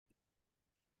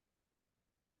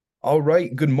All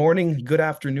right. Good morning, good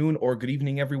afternoon, or good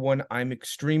evening, everyone. I'm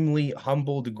extremely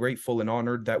humbled, grateful, and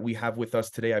honored that we have with us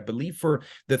today, I believe for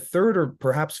the third or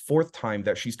perhaps fourth time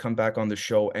that she's come back on the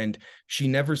show. And she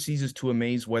never ceases to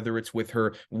amaze, whether it's with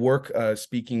her work,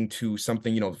 speaking to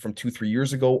something, from 2, 3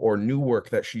 years ago, or new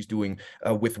work that she's doing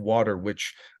with water,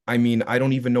 which I mean, I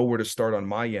don't even know where to start on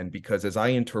my end because, as I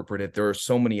interpret it, there are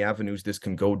so many avenues this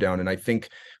can go down. And I think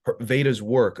Veda's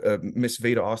work, Miss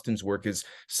Veda Austin's work, is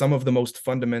some of the most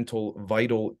fundamental,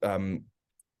 vital,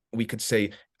 we could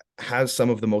say, has some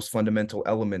of the most fundamental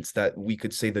elements that we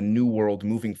could say the new world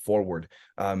moving forward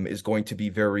is going to be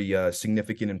very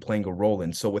significant in playing a role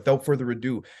in. So, without further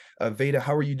ado, Veda,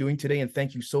 how are you doing today? And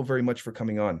thank you so very much for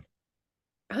coming on.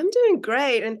 I'm doing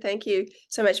great, and thank you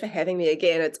so much for having me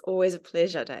again. It's always a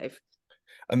pleasure, Dave.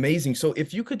 Amazing. So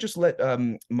if you could just let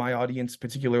my audience,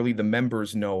 particularly the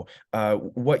members, know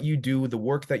what you do, the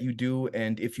work that you do,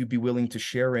 and if you'd be willing to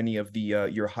share any of the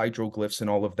your hydroglyphs and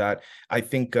all of that. I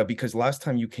think because last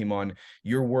time you came on,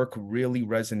 your work really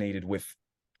resonated with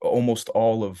almost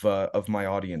all of my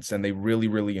audience, and they really,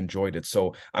 really enjoyed it.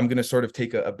 So I'm gonna sort of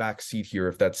take a back seat here,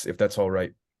 if that's all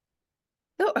right.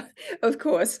 Oh, of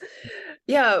course.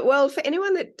 Yeah, well, for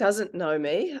anyone that doesn't know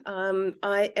me,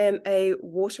 I am a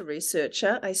water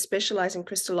researcher. I specialize in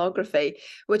crystallography,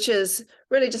 which is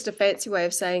really just a fancy way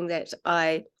of saying that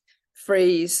I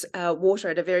freeze water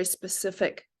at a very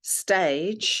specific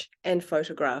stage and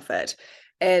photograph it.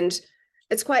 And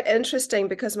it's quite interesting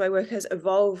because my work has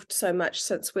evolved so much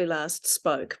since we last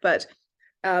spoke. But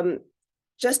um,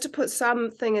 just to put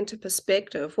something into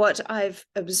perspective, what I've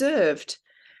observed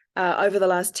over the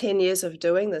last 10 years of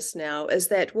doing this now is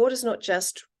that water is not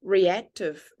just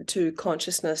reactive to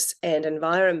consciousness and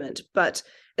environment, but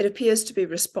it appears to be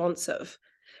responsive.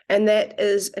 And that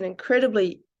is an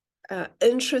incredibly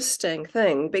interesting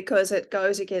thing because it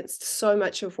goes against so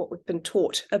much of what we've been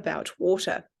taught about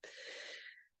water.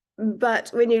 But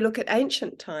when you look at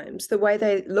ancient times, the way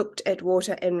they looked at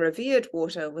water and revered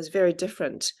water was very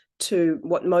different to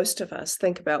what most of us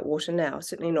think about water now,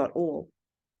 certainly not all.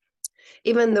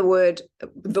 Even the word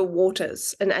the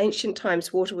waters, in ancient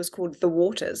times, water was called the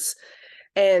waters.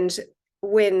 And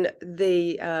when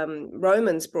the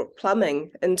Romans brought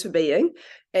plumbing into being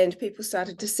and people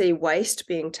started to see waste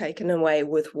being taken away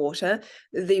with water,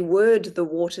 the word the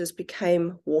waters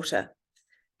became water.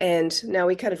 And now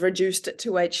we kind of reduced it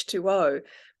to H2O.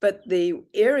 But the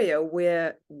area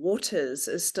where waters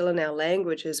is still in our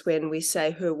language is when we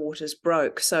say her waters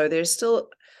broke. So there's still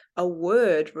a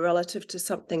word relative to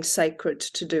something sacred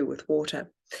to do with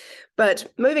water. But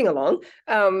moving along,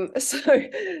 so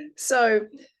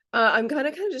I'm going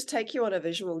to kind of just take you on a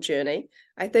visual journey.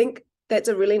 I think that's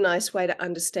a really nice way to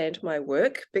understand my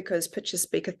work because pictures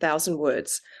speak 1,000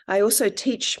 words. I also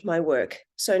teach my work.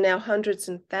 So now hundreds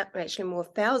and actually more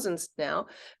thousands now,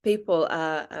 people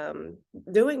are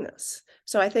doing this.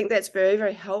 So I think that's very,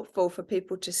 very helpful for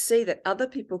people to see that other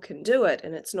people can do it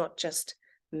and it's not just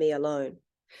me alone.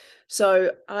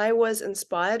 So I was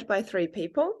inspired by three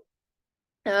people.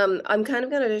 I'm kind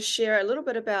of going to share a little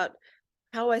bit about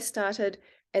how I started,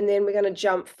 and then we're going to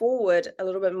jump forward a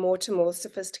little bit more to more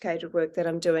sophisticated work that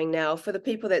I'm doing now for the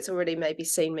people that's already maybe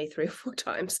seen me 3 or 4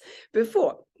 times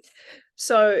before.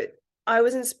 So I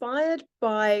was inspired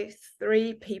by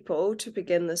three people to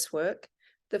begin this work.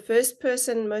 The first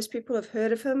person, most people have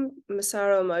heard of him,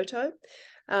 Masaru Emoto.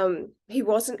 He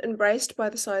wasn't embraced by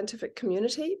the scientific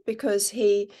community because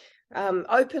he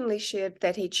openly shared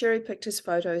that he cherry-picked his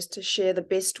photos to share the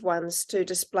best ones to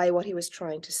display what he was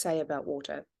trying to say about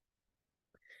water.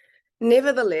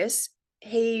 Nevertheless,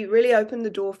 he really opened the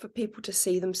door for people to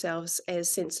see themselves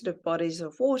as sensitive bodies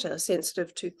of water,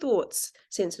 sensitive to thoughts,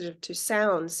 sensitive to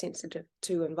sounds, sensitive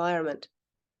to environment.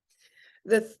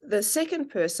 The second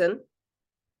person,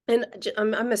 and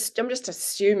I'm just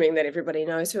assuming that everybody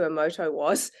knows who Emoto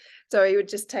was. So he would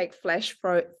just take flash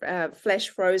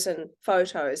frozen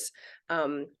photos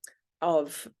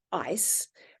of ice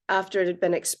after it had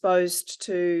been exposed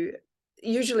to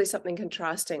usually something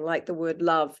contrasting like the word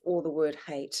love or the word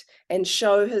hate, and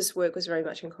show his work was very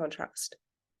much in contrast.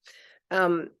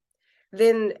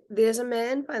 Then there's a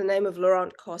man by the name of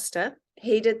Laurent Costa.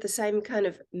 He did the same kind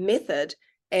of method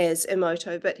as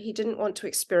Emoto, but he didn't want to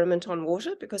experiment on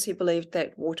water because he believed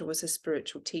that water was a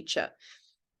spiritual teacher.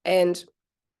 And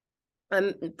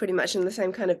I'm pretty much in the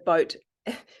same kind of boat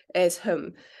as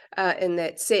him in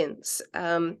that sense.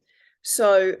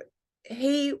 So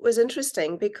he was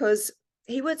interesting because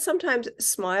he would sometimes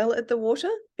smile at the water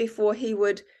before he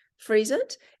would freeze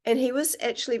it. And he was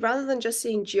actually, rather than just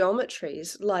seeing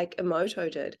geometries like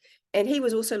Emoto did, and he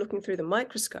was also looking through the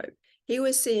microscope, he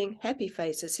was seeing happy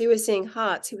faces, he was seeing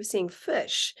hearts, he was seeing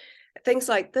fish, things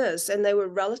like this, and they were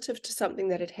relative to something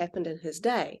that had happened in his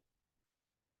day.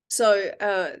 So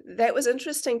that was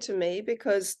interesting to me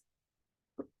because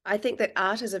I think that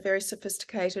art is a very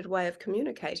sophisticated way of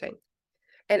communicating.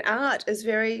 And art is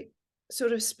very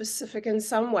sort of specific in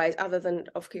some ways, other than,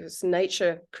 of course,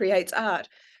 nature creates art,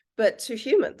 but to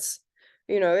humans.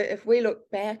 You know, if we look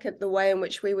back at the way in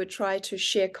which we would try to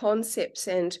share concepts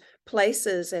and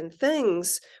places and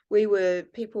things,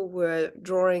 people were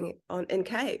drawing on in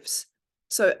caves.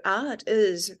 So art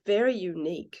is very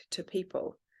unique to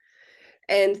people.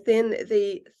 And then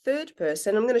the third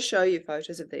person, I'm going to show you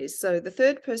photos of these. So the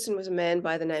third person was a man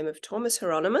by the name of Thomas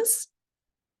Hieronymus.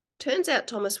 Turns out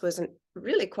Thomas was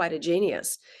really quite a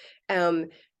genius. And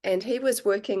he was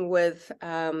working with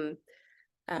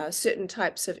certain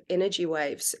types of energy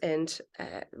waves, and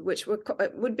which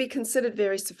would be considered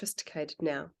very sophisticated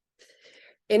now.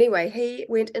 Anyway, he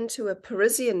went into a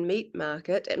Parisian meat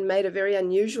market and made a very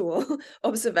unusual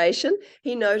observation.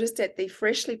 He noticed that the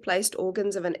freshly placed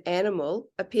organs of an animal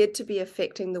appeared to be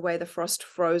affecting the way the frost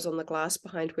froze on the glass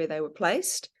behind where they were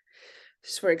placed.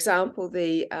 So, for example,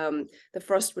 the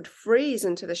frost would freeze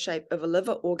into the shape of a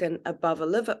liver organ above a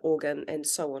liver organ, and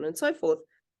so on and so forth.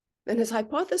 And his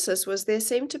hypothesis was there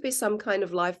seemed to be some kind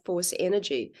of life force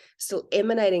energy still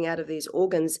emanating out of these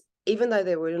organs, even though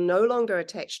they were no longer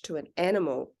attached to an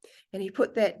animal. And he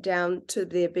put that down to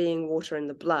there being water in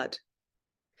the blood.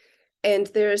 And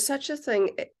there is such a thing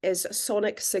as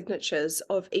sonic signatures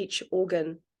of each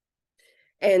organ.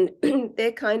 And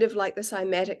they're kind of like this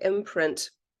IMMATERIAL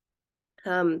imprint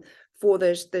for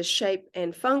the shape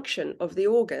and function of the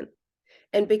organ.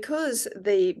 And because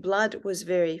the blood was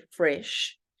very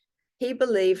fresh, he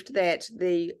believed that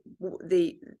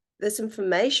this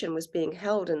information was being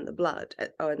held in the blood,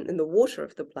 in the water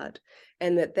of the blood,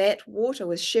 and that water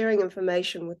was sharing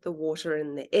information with the water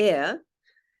in the air,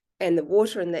 and the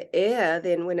water in the air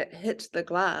then, when it hit the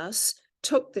glass,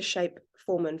 took the shape,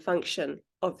 form, and function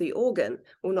of the organ.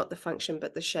 Well, not the function,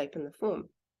 but the shape and the form.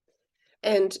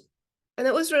 And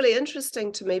it was really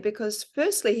interesting to me because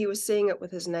firstly, he was seeing it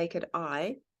with his naked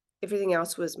eye. Everything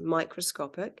else was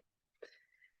microscopic.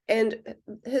 And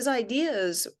his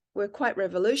ideas were quite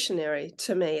revolutionary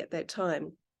to me at that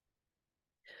time.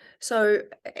 So,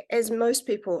 as most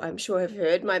people I'm sure have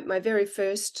heard, my very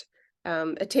first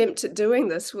attempt at doing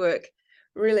this work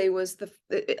really was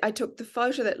I took the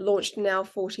photo that launched now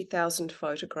 40,000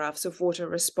 photographs of water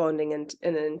responding in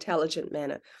an intelligent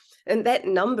manner. And that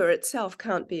number itself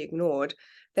can't be ignored.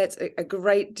 That's a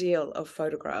great deal of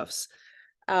photographs.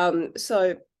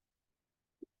 So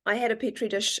I had a petri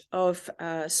dish of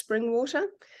spring water.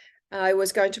 I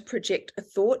was going to project a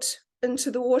thought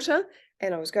into the water,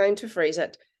 and I was going to freeze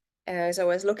it. As I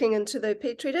was looking into the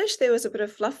petri dish, there was a bit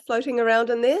of fluff floating around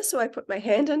in there, so I put my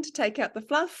hand in to take out the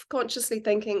fluff, consciously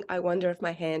thinking, I wonder if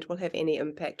my hand will have any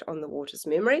impact on the water's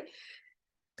memory,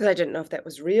 because I didn't know if that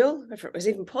was real, if it was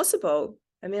even possible.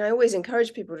 I mean, I always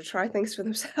encourage people to try things for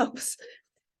themselves.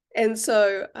 And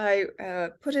so I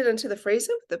put it into the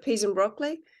freezer, the peas and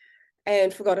broccoli,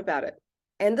 and forgot about it.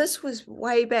 And this was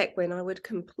way back when I would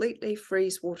completely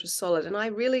freeze water solid. And I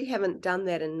really haven't done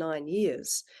that in 9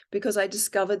 years because I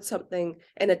discovered something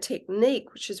and a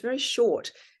technique which is very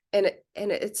short, and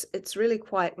it's really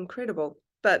quite incredible.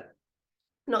 But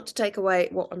not to take away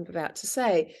what I'm about to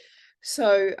say.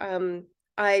 So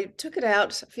I took it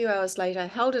out a few hours later,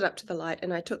 held it up to the light,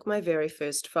 and I took my very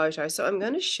first photo. So I'm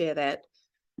going to share that.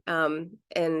 And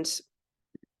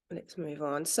let's move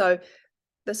on. So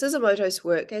this is Emoto's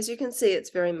work. As you can see,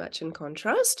 it's very much in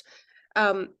contrast.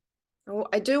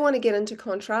 I do want to get into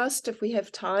contrast if we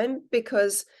have time,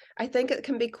 because I think it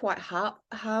can be quite not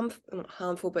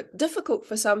harmful, but difficult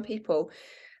for some people,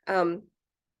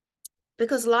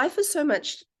 because life is so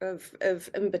much of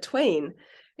in between.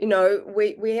 You know,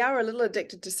 we are a little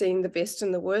addicted to seeing the best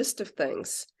and the worst of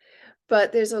things,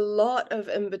 but there's a lot of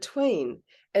in between.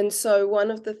 And so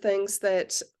one of the things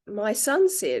that my son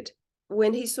said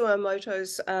when he saw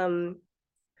Emoto's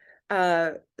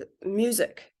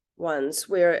music ones,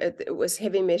 where it was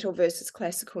heavy metal versus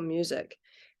classical music,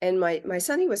 and my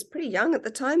son, he was pretty young at the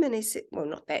time, and he said, well,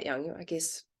 not that young, I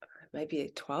guess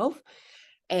maybe 12,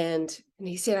 and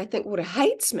he said, I think water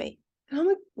hates me. And I'm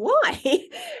like, why?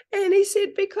 And he said,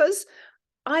 because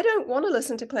I don't want to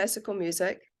listen to classical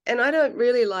music, and I don't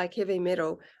really like heavy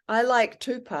metal. I like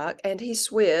Tupac, and he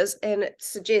swears, and it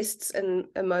suggests in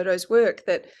Emoto's work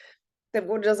that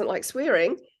water doesn't like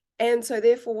swearing, and so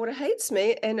therefore water hates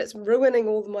me, and it's ruining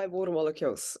all my water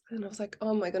molecules. And I was like,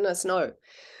 oh my goodness, no.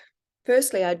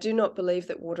 Firstly, I do not believe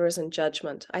that water is in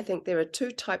judgment. I think there are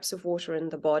two types of water in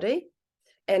the body,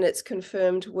 and it's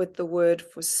confirmed with the word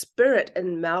for spirit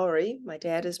in Maori. My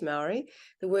dad is Maori.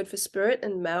 The word for spirit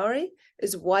in Maori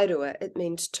is wairua. It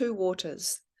means two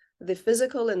waters, the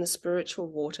physical and the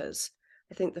spiritual waters.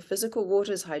 I think the physical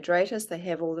waters hydrate us. They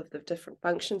have all of the different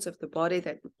functions of the body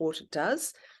that water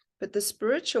does. But the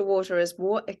spiritual water is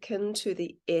more akin to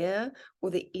the air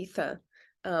or the ether.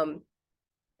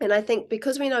 And I think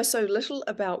because we know so little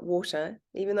about water,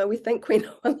 even though we think we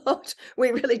know a lot,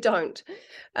 we really don't.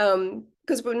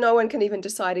 Because no one can even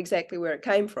decide exactly where it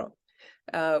came from.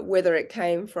 Whether it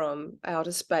came from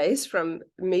outer space, from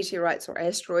meteorites or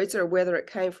asteroids, or whether it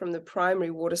came from the primary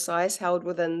water size held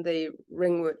within the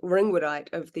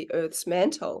ringwoodite of the Earth's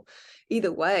mantle.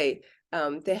 Either way,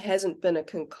 there hasn't been a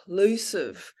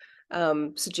conclusive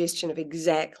suggestion of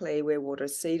exactly where water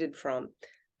is seeded from.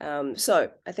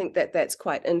 So I think that that's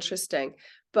quite interesting.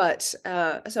 But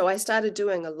so I started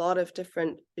doing a lot of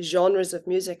different genres of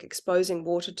music, exposing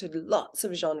water to lots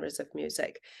of genres of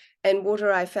music. And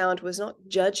water, I found, was not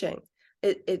judging.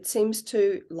 It seems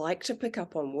to like to pick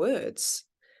up on words.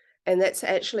 And that's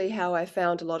actually how I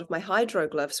found a lot of my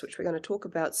hydroglyphs, which we're going to talk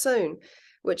about soon,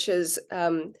 which is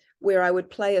where I would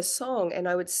play a song and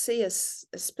I would see a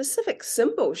specific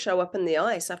symbol show up in the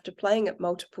ice after playing it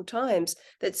multiple times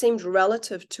that seemed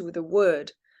relative to the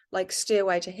word, like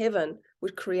Stairway to Heaven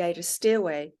would create a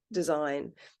stairway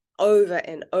design over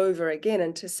and over again.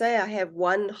 And to say I have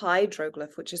one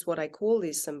hydroglyph, which is what I call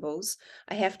these symbols,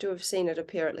 I have to have seen it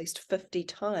appear at least 50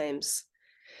 times.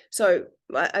 So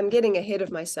I'm getting ahead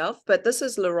of myself, but this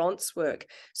is Laurent's work.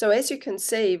 So as you can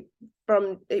see,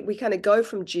 we kind of go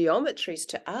from geometries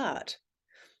to art.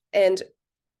 And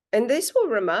these were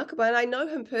remarkable, and I know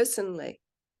him personally.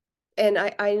 And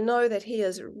I know that he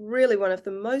is really one of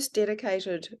the most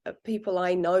dedicated people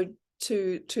I know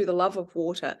to the love of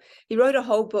water. He wrote a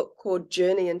whole book called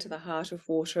Journey into the Heart of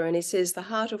Water, and he says the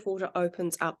heart of water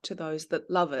opens up to those that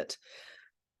love it.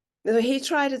 He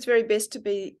tried his very best to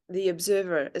be the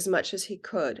observer as much as he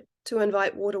could, to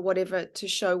invite water to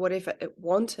show whatever it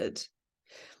wanted.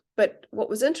 But what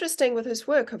was interesting with his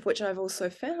work, of which I've also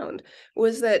found,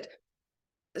 was that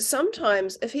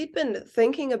sometimes if he'd been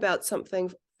thinking about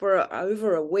something for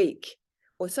over a week,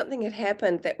 or something had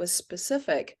happened that was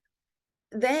specific,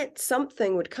 that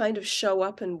something would kind of show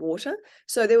up in water.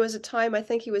 So there was a time, I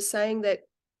think he was saying, that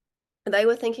they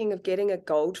were thinking of getting a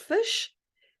goldfish.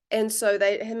 And so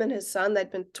him and his son,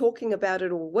 they'd been talking about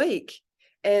it all week.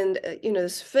 And,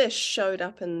 this fish showed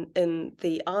up in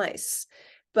the ice,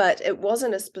 but it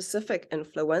wasn't a specific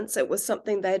influence. It was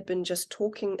something they'd been just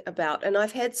talking about. And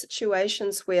I've had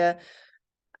situations where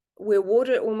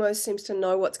water almost seems to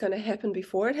know what's going to happen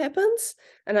before it happens.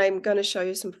 And I'm going to show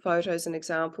you some photos and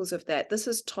examples of that. This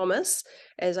is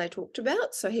as I talked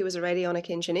about. So he was a radionic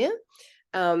engineer.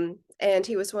 And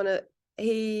he was one of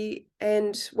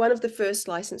the first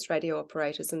licensed radio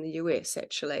operators in the US,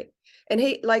 actually. And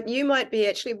he, like you might be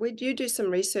actually, would you do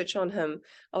some research on him?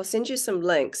 I'll send you some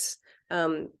links.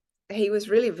 He was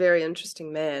really a very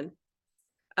interesting man.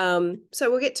 So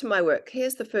we'll get to my work.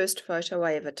 Here's the first photo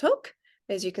I ever took.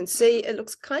 As you can see, it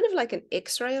looks kind of like an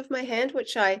X-ray of my hand,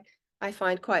 which I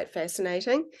find quite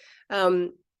fascinating.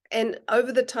 And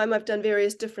over the time, I've done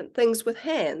various different things with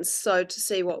hands, so to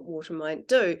see what water might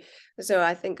do. So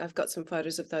I think I've got some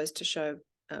photos of those to show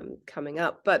coming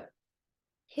up. But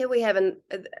here we have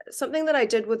something that I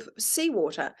did with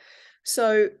seawater.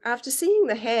 So after seeing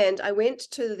the hand, I went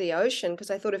to the ocean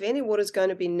because I thought if any water is going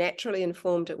to be naturally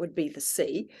informed, it would be the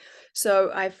sea.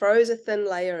 So I froze a thin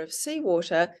layer of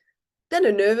seawater, then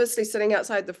nervously sitting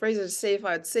outside the freezer to see if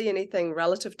I would see anything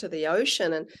relative to the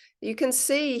ocean. And you can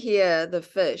see here the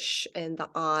fish and the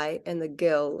eye and the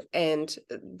gill and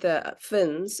the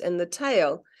fins and the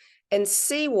tail. And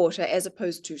seawater, as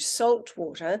opposed to salt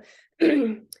water,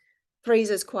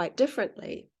 freezes quite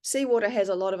differently. Seawater has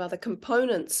a lot of other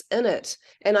components in it,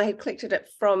 and I had collected it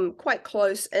from quite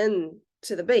close in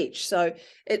to the beach. So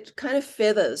it kind of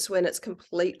feathers when it's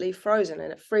completely frozen,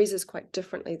 and it freezes quite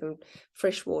differently than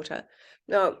fresh water.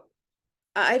 Now,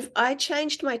 I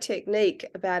changed my technique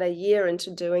about a year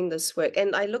into doing this work,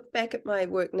 and I look back at my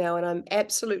work now and I'm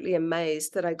absolutely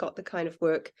amazed that I got the kind of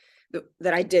work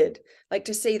that I did, like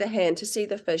to see the hand, to see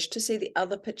the fish, to see the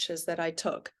other pictures that I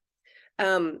took.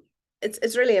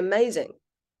 It's really amazing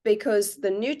because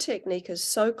the new technique is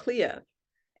so clear.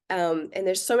 And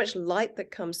there's so much light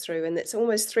that comes through, and it's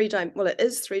almost it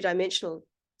is three-dimensional,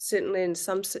 certainly in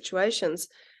some situations,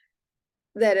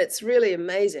 that it's really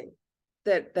amazing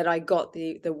that I got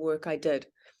the work I did.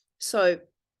 So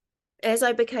as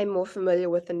I became more familiar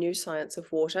with the new science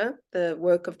of water, the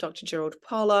work of Dr. Gerald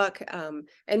Pollack,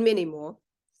 and many more,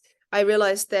 I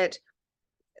realized that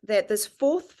that this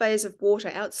fourth phase of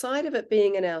water, outside of it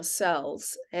being in our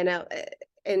cells, and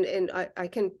I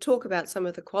can talk about some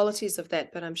of the qualities of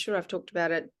that, but I'm sure I've talked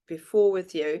about it before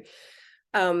with you.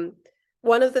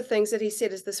 One of the things that he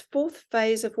said is this fourth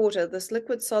phase of water, this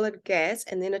liquid, solid, gas,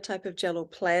 and then a type of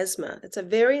geloplasma. It's a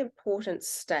very important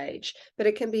stage, but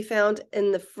it can be found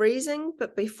in the freezing,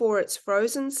 but before it's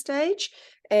frozen stage,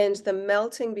 and the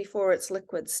melting before it's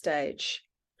liquid stage.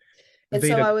 And so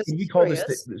Veda, I was could we call this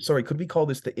curious. could we call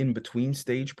this the in-between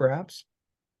stage, perhaps?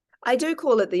 I do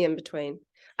call it the in-between.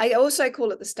 I also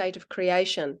call it the state of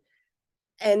creation.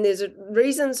 And there's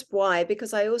reasons why,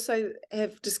 because I also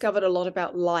have discovered a lot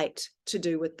about light to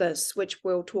do with this, which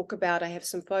we'll talk about. I have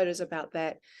some photos about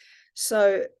that.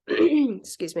 So,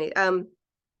 excuse me.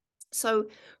 So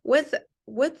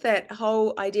with that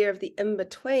whole idea of the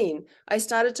in-between, I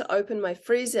started to open my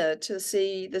freezer to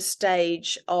see the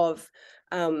stage of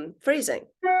freezing,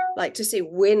 like to see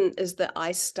when is the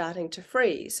ice starting to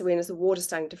freeze, when is the water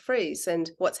starting to freeze,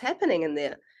 and what's happening in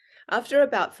there. After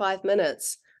about 5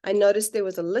 minutes, I noticed there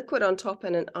was a liquid on top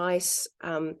and an ice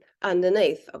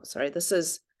underneath. Oh, sorry,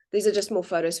 these are just more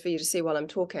photos for you to see while I'm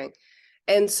talking.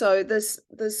 And so this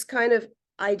kind of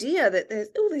idea that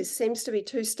there seems to be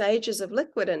 2 stages of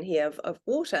liquid in here, of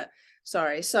water.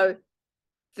 Sorry. So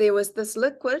there was this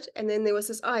liquid and then there was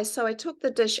this ice. So I took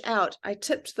the dish out, I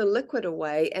tipped the liquid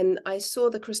away, and I saw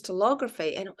the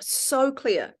crystallography, and it was so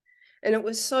clear. And it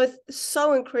was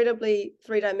so incredibly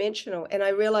three-dimensional. And I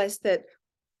realized that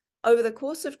over the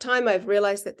course of time, I've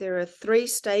realized that there are 3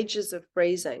 stages of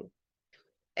freezing.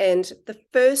 And the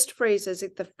first freeze is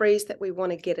the freeze that we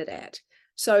want to get it at.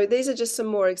 So these are just some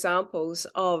more examples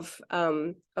of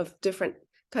different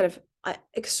kind of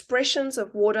expressions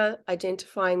of water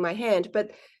identifying my hand. But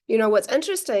you know what's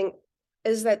interesting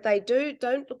is that they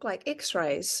don't look like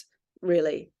X-rays,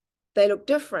 really. They look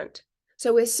different.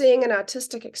 So we're seeing an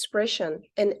artistic expression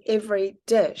in every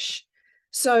dish.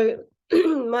 So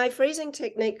my freezing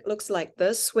technique looks like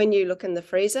this. When you look in the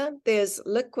freezer, there's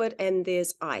liquid and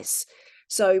there's ice.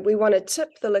 So we want to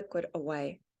tip the liquid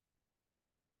away.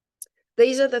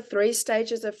 These are the 3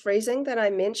 stages of freezing that I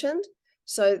mentioned.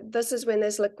 So this is when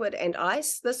there's liquid and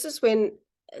ice. This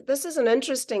is an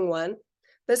interesting one.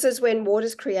 This is when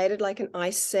water's created like an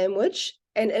ice sandwich,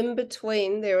 and in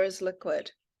between there is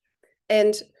liquid.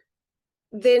 And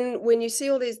then when you see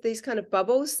all these kind of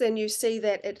bubbles, then you see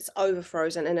that it's over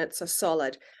frozen and it's a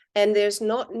solid. And there's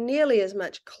not nearly as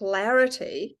much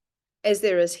clarity as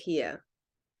there is here.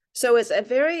 So it's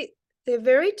they're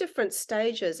very different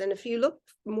stages. And if you look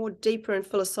more deeper and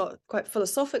quite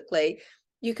philosophically,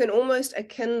 you can almost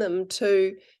akin them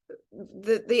to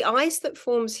the ice that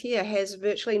forms here has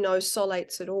virtually no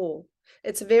solids at all.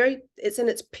 It's in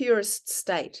its purest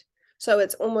state. So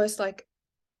it's almost like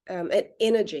an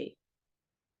energy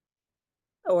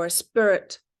or a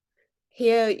spirit.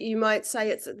 Here you might say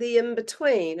it's the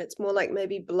in-between. It's more like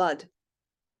maybe blood.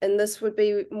 And this would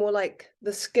be more like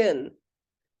the skin.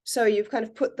 So you've kind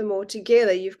of put them all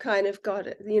together. You've kind of got,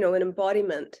 an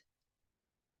embodiment.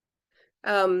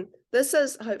 This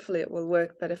is, hopefully it will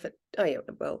work, but oh yeah,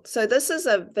 it will. So this is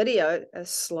a video, a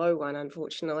slow one,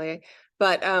 unfortunately,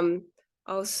 but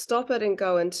I'll stop it and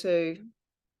I'll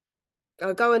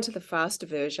go into the faster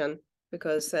version,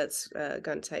 because that's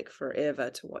going to take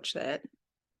forever to watch that.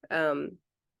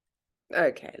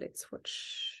 Okay, let's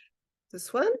watch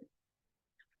this one.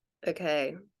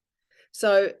 Okay.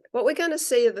 So what we're going to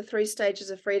see are the 3 stages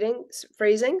of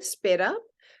freezing sped up.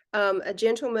 A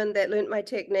gentleman that learnt my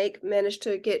technique managed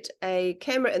to get a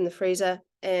camera in the freezer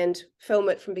and film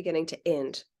it from beginning to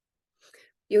end.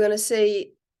 You're going to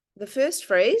see the first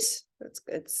freeze.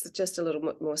 It's just a little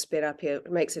bit more sped up here.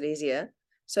 It makes it easier.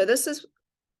 So this is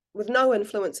with no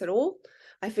influence at all.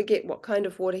 I forget what kind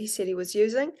of water he said he was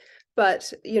using.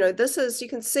 But, this is, you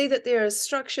can see that there are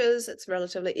structures. It's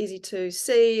relatively easy to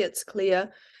see. It's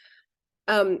clear.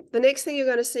 The next thing you're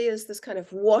going to see is this kind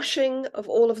of washing of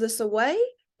all of this away.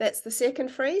 That's the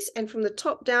second freeze. And from the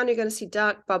top down, you're going to see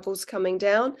dark bubbles coming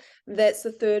down. That's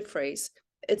the third freeze.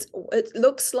 It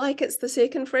looks like it's the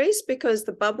second freeze because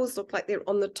the bubbles look like they're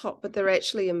on the top, but they're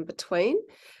actually in between.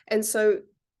 And so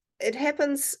it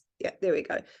happens. Yeah, there we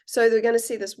go. So they're going to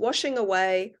see this washing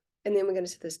away, and then we're going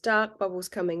to see this dark bubbles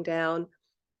coming down.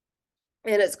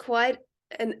 And it's quite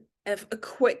a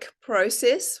quick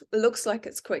process. It looks like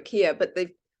it's quick here, but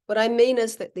what I mean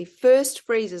is that the first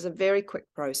freeze is a very quick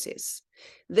process.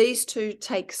 These 2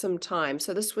 take some time.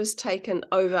 So this was taken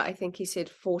over, I think he said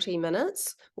 40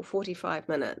 minutes or 45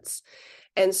 minutes.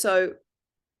 And so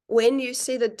when you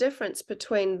see the difference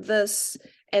between this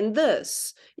and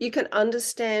this, you can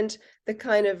understand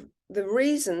the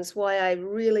reasons why I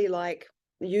really like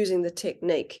using the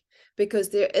technique, because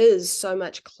there is so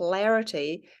much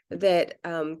clarity that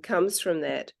comes from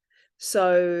that.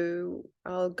 So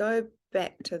I'll go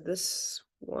back to this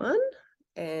one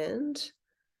and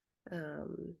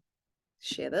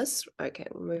share this. Okay,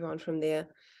 we'll move on from there.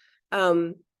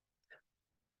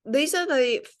 These are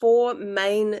the 4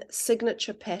 main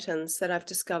signature patterns that I've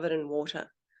discovered in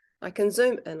water. I can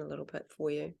zoom in a little bit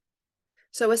for you.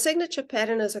 So a signature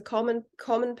pattern is a common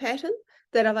pattern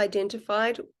that I've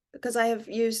identified because I have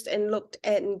used and looked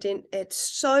at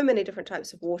so many different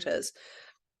types of waters.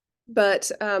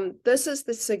 But this is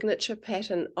the signature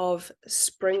pattern of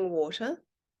spring water,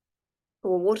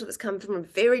 or water that's come from a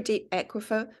very deep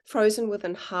aquifer, frozen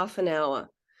within half an hour.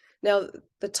 Now,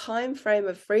 the time frame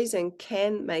of freezing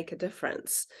can make a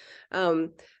difference,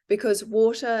 because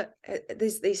water,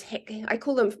 there's these, I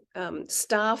call them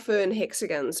star fern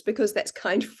hexagons, because that's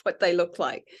kind of what they look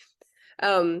like.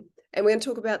 And we're going to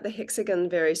talk about the hexagon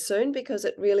very soon, because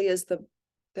it really is the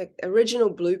original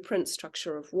blueprint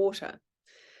structure of water.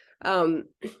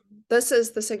 This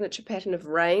is the signature pattern of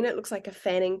rain. It looks like a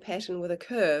fanning pattern with a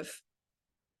curve.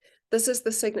 This is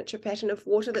the signature pattern of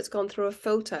water that's gone through a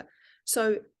filter.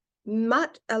 So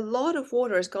a lot of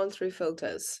water has gone through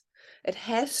filters. It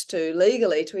has to,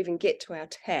 legally, to even get to our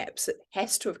taps, it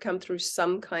has to have come through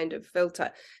some kind of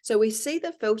filter. So we see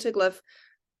the filter glyph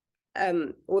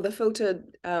or the filtered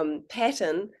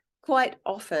pattern quite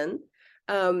often,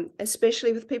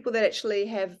 especially with people that actually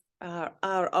have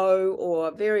RO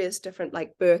or various different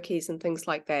like Berkeys and things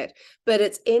like that. But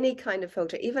it's any kind of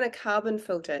filter, even a carbon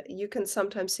filter. You can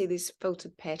sometimes see these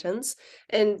filtered patterns.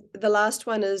 And the last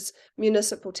one is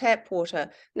municipal tap water.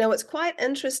 Now it's quite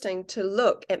interesting to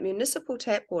look at municipal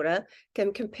tap water,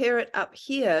 can compare it up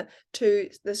here to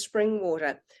the spring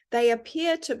water. They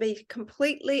appear to be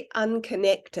completely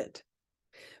unconnected.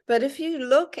 But if you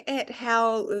look at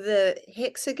how the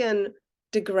hexagon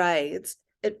degrades,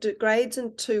 it degrades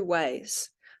in 2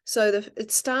 ways. So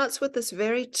it starts with this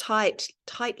very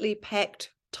tightly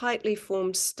packed, tightly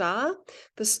formed star.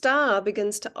 The star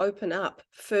begins to open up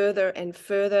further and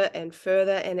further and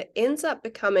further, and it ends up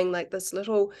becoming like this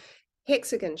little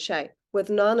hexagon shape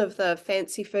with none of the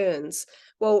fancy ferns.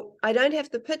 Well, I don't have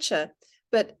the picture,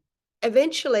 but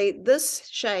eventually this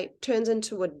shape turns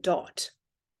into a dot,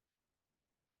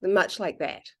 much like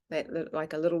that,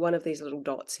 like a little one of these little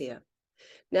dots here.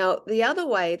 Now, the other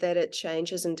way that it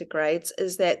changes and degrades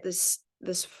is that this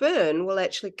fern will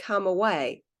actually come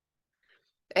away.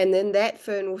 And then that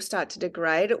fern will start to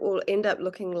degrade. It will end up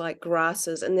looking like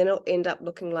grasses, and then it'll end up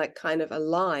looking like kind of a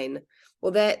line.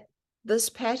 Well, this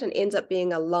pattern ends up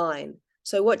being a line.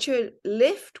 So what you're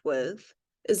left with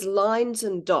is lines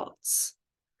and dots.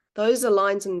 Those are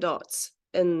lines and dots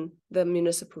in the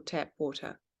municipal tap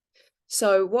water.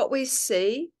 So what we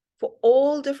see for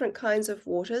all different kinds of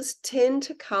waters tend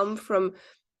to come from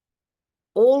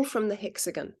the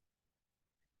hexagon,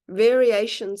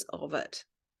 variations of it.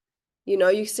 You know,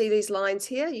 you see these lines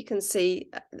here, you can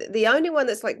see the only one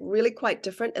that's like really quite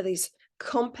different are these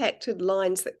compacted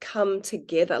lines that come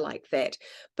together like that.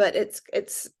 But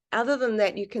it's other than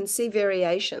that, you can see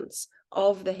variations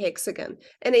of the hexagon,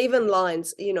 and even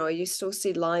lines, you know, you still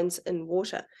see lines in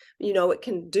water. You know, it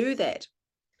can do that.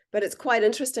 But it's quite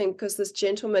interesting because this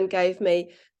gentleman gave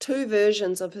me 2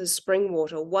 versions of his spring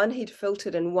water. One he'd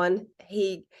filtered and one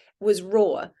he was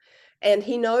raw. And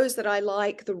he knows that I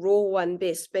like the raw one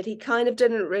best, but he kind of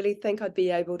didn't really think I'd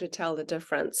be able to tell the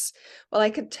difference. Well, I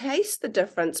could taste the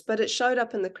difference, but it showed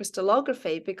up in the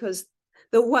crystallography because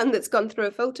the one that's gone through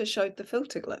a filter showed the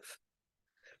filter glyph.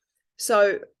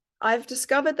 So I've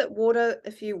discovered that water,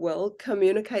 if you will,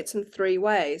 communicates in 3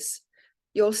 ways.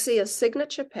 You'll see a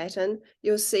signature pattern,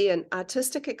 you'll see an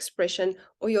artistic expression,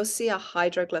 or you'll see a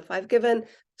hydroglyph. I've given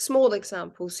small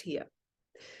examples here.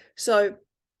 So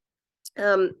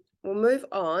we'll move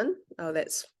on. Oh,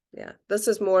 this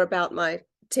is more about my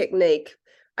technique.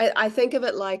 I think of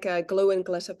it like a glue and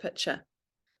glitter picture.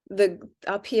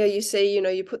 Up here you see, you know,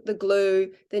 you put the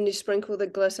glue, then you sprinkle the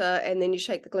glitter, and then you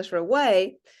shake the glitter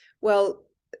away. Well,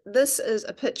 this is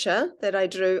a picture that I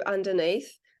drew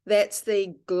underneath. That's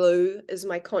the glue, is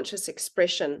my conscious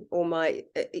expression, or I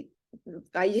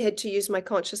had to use my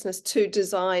consciousness to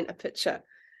design a picture.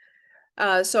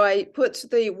 So I put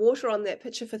the water on that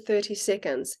picture for 30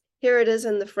 seconds. Here it is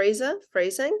in the freezer,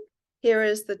 freezing. Here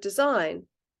is the design.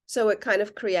 So it kind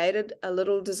of created a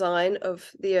little design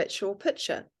of the actual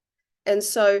picture. And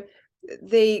so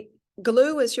the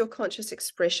glue is your conscious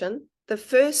expression. The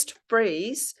first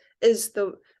freeze is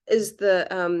the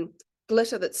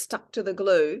glitter that's stuck to the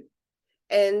glue,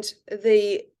 and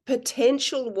the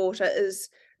potential water is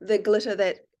the glitter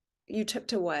that you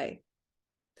tipped away.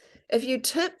 If you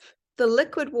tip the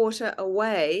liquid water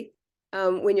away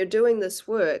when you're doing this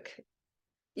work,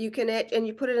 you can and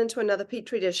you put it into another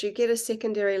petri dish, you get a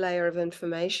secondary layer of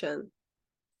information.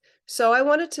 So I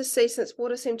wanted to see, since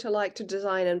water seemed to like to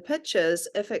design in pictures,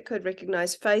 if it could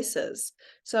recognize faces.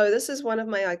 So this is one of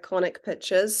my iconic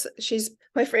pictures.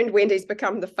 My friend Wendy's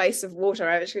become the face of water.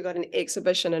 I've actually got an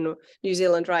exhibition in New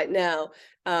Zealand right now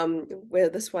where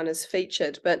this one is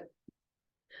featured. But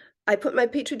I put my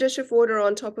petri dish of water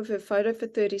on top of her photo for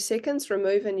 30 seconds,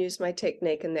 remove and use my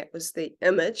technique, and that was the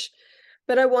image.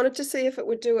 But I wanted to see if it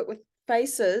would do it with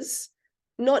faces,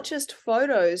 not just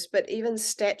photos, but even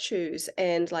statues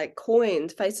and like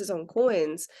coins, faces on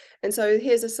coins. And so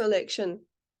here's a selection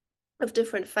of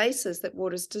different faces that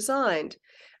water's designed.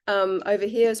 Over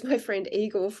here is my friend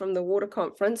Eagle from the water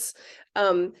conference.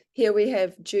 Here we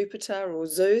have Jupiter or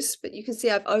Zeus, but you can see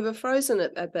I've overfrozen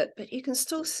it a bit, but you can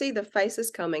still see the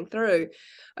faces coming through.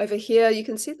 Over here, you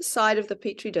can see the side of the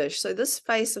petri dish. So this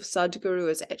face of Sadhguru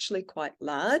is actually quite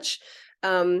large.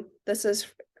 This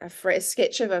is a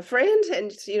sketch of a friend,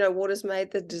 and water's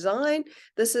made the design.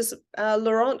 This is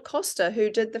Laurent Costa, who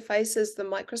did the faces, the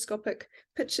microscopic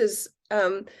pictures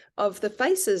of the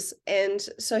faces, and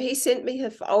so he sent me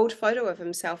an old photo of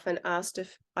himself and asked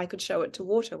if I could show it to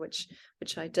water, which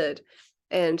I did.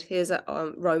 And here's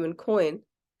a Roman coin.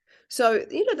 So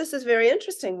this is very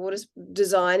interesting. Water's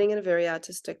designing in a very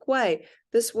artistic way.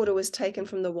 This water was taken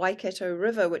from the Waikato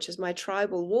River, which is my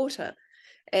tribal water.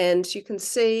 And you can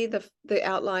see the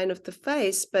outline of the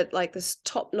face, but like this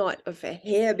top knot of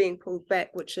hair being pulled back,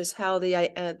 which is how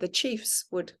the chiefs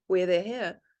would wear their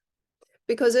hair.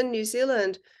 Because in New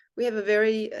Zealand, we have a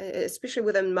very, especially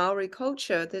within Maori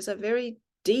culture, there's a very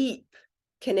deep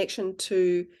connection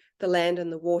to the land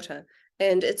and the water.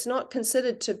 And it's not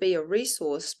considered to be a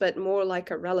resource, but more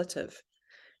like a relative.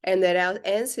 And that our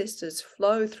ancestors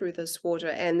flow through this water.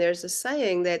 And there's a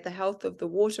saying that the health of the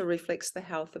water reflects the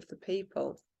health of the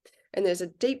people. And there's a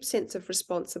deep sense of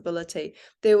responsibility.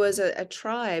 There was a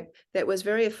tribe that was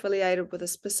very affiliated with a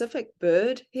specific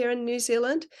bird here in New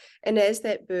Zealand. And as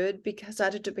that bird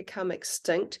started to become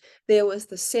extinct, there was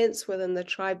the sense within the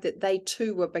tribe that they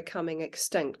too were becoming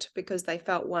extinct because they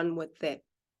felt one with that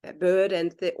bird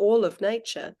and all of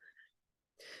nature.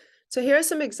 So here are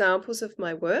some examples of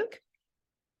my work.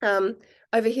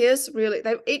 Over here's really,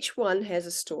 each one has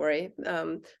a story.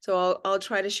 So I'll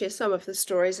try to share some of the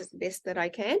stories as best that I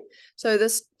can. So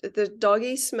the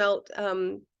doggy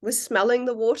was smelling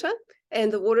the water,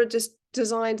 and the water just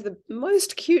designed the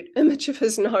most cute image of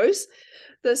his nose.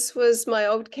 This was my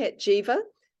old cat Jiva,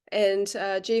 and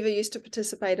Jiva used to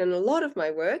participate in a lot of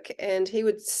my work, and he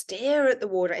would stare at the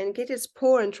water and get his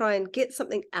paw and try and get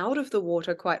something out of the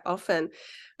water quite often.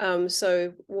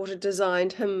 So water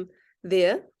designed him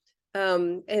there.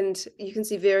 And you can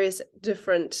see various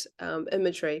different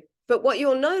imagery. But what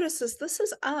you'll notice is this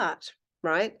is art,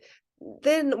 right?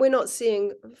 Then we're not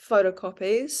seeing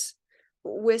photocopies,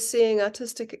 we're seeing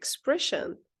artistic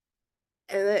expression.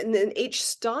 And then each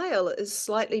style is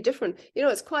slightly different.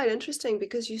 It's quite interesting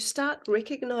because you start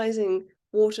recognizing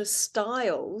water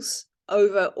styles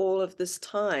over all of this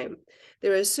time.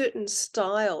 There are certain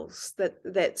styles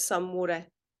that some water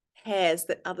has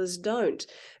that others don't.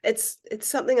 It's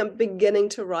something I'm beginning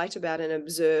to write about and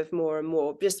observe more and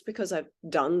more, just because I've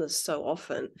done this so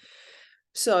often.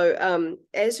 So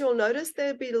as you'll notice,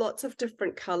 there'll be lots of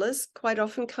different colors quite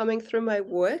often coming through my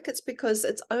work. It's because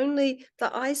the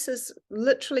ice is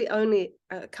literally only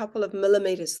a couple of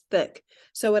millimeters thick,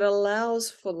 so it allows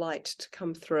for light to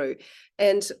come through.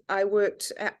 And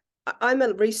I'm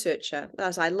a researcher,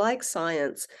 as I like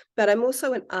science, but I'm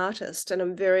also an artist, and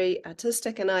I'm very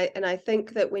artistic. And I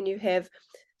think that when you have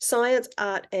science,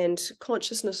 art, and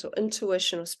consciousness or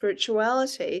intuition or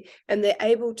spirituality, and they're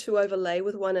able to overlay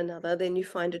with one another, then you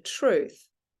find a truth.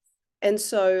 And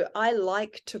so I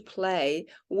like to play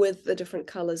with the different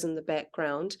colors in the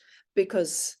background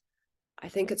because I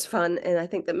think it's fun, and I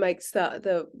think that makes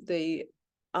the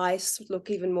ice look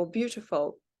even more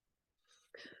beautiful.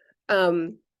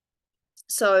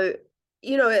 So,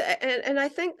 and I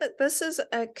think that this is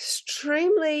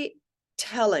extremely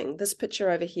telling, this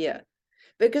picture over here,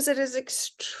 because it is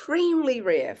extremely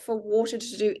rare for water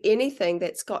to do anything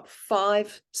that's got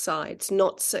 5 sides,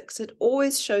 not 6. It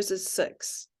always shows us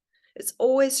 6. It's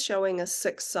always showing us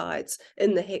 6 sides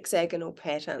in the hexagonal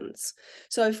patterns.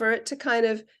 So for it to kind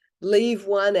of leave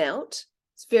one out,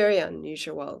 it's very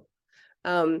unusual.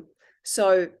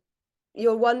 So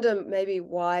you'll wonder maybe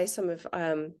why some of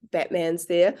Batman's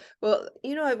there. Well,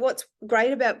 what's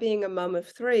great about being a mum of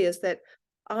 3 is that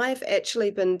I've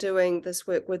actually been doing this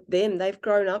work with them. They've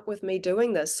grown up with me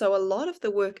doing this. So a lot of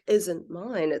the work isn't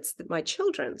mine, it's my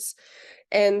children's.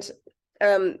 And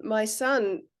my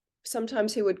son,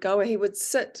 sometimes he would go and he would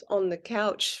sit on the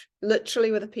couch,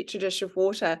 literally with a petri dish of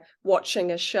water,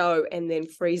 watching a show and then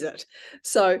freeze it.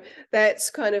 So that's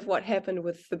kind of what happened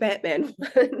with the Batman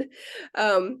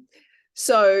one.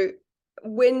 So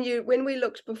when we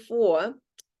looked before,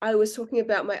 I was talking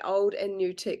about my old and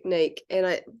new technique,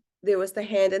 and there was the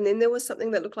hand, and then there was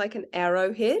something that looked like an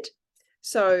arrowhead.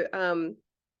 So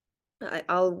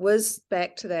I'll whiz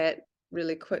back to that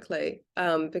really quickly,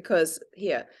 because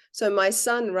here, so my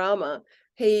son Rama,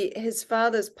 his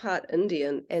father's part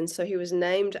Indian, and so he was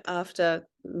named after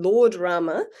Lord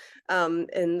Rama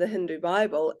in the Hindu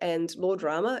Bible, and Lord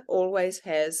Rama always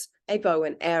has a bow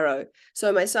and arrow.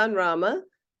 So my son Rama,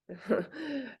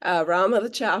 Rama the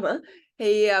charmer,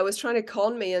 he was trying to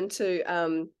con me into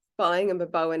buying him a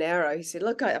bow and arrow. He said,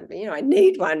 look, I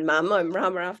need one, Mum. I'm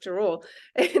Rama after all.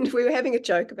 And we were having a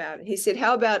joke about it. He said,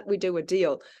 how about we do a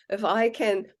deal? If I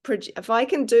can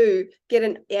get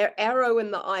an arrow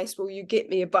in the ice, will you get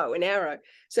me a bow and arrow?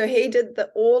 So he did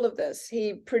all of this.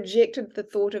 He projected the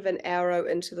thought of an arrow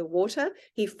into the water.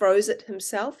 He froze it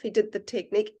himself. He did the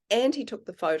technique and he took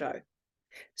the photo.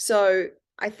 So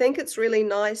I think it's really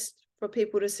nice for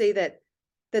people to see that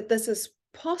this is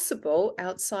possible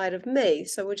outside of me.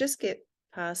 So we'll just get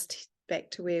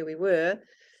back to where we were.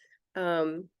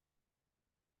 And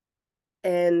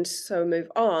so move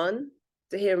on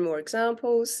to hear more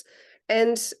examples.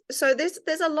 And so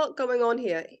there's a lot going on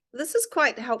here. This is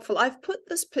quite helpful. I've put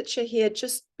this picture here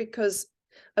just because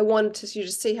I wanted you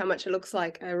to see how much it looks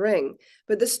like a ring.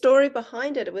 But the story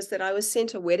behind it was that I was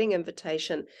sent a wedding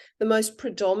invitation. The most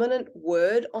predominant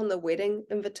word on the wedding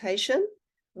invitation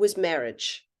was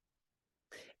marriage.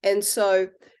 And so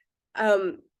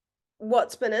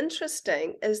what's been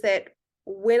interesting is that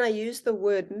when I use the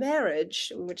word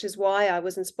marriage, which is why I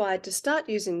was inspired to start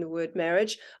using the word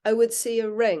marriage, I would see a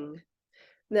ring.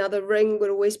 Now the ring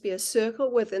would always be a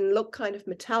circle and look kind of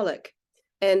metallic.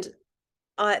 And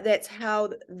that's how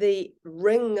the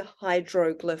ring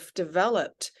hieroglyph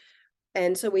developed.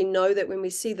 And so we know that when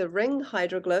we see the ring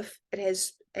hieroglyph, it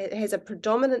has a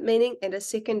predominant meaning and a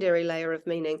secondary layer of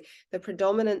meaning. The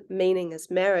predominant meaning is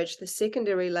marriage. The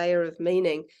secondary layer of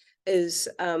meaning is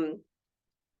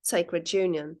sacred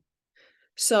union.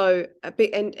 So,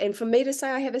 and for me to say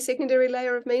I have a secondary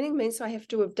layer of meaning means I have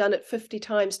to have done it 50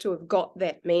 times to have got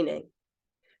that meaning.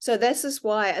 So this is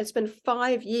why it's been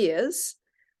 5 years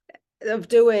of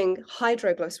doing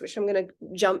hieroglyphs, which I'm going to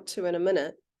jump to in a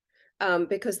minute,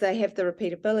 because they have the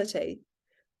repeatability.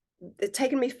 It's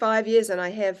taken me 5 years and I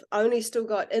have only still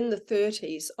got in the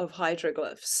 30s of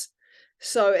hieroglyphs.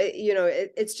 So,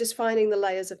 it's just finding the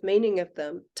layers of meaning of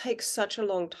them. It takes such a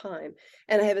long time.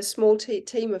 And I have a small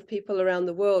team of people around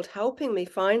the world helping me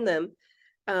find them.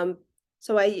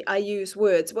 So I use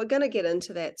words. We're going to get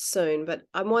into that soon, but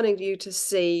I'm wanting you to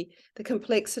see the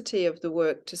complexity of the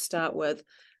work to start with.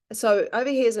 So over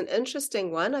here is an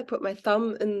interesting one. I put my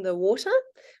thumb in the water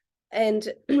and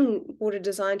water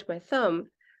designed my thumb,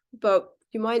 but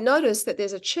you might notice that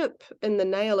there's a chip in the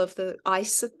nail of the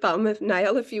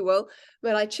nail, if you will.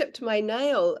 But I chipped my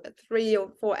nail 3 or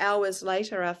 4 hours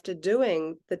later after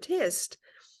doing the test.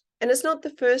 And it's not the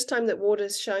first time that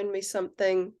water's shown me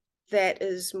something that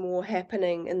is more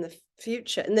happening in the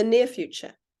future, in the near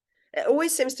future. It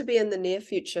always seems to be in the near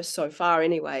future so far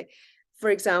anyway. For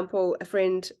example, a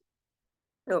friend,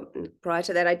 prior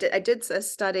to that, I did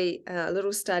a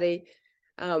little study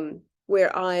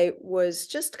where I was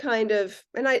just kind of,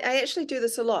 and I actually do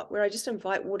this a lot, where I just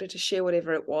invite water to share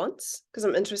whatever it wants, because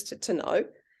I'm interested to know,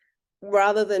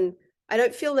 rather than, I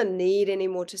don't feel the need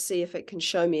anymore to see if it can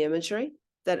show me imagery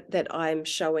that I'm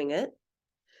showing it.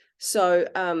 So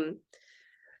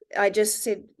I just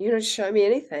said, show me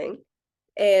anything.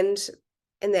 And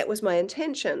that was my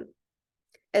intention.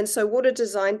 And so water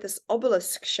designed this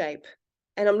obelisk shape.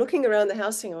 And I'm looking around the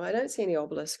house saying, I don't see any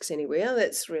obelisks anywhere.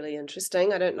 That's really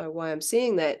interesting. I don't know why I'm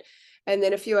seeing that. And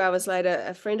then a few hours later,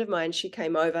 a friend of mine, she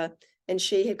came over and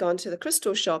she had gone to the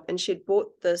crystal shop and she'd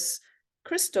bought this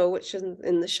crystal, which is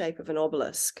in the shape of an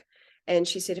obelisk. And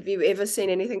she said, have you ever seen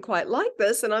anything quite like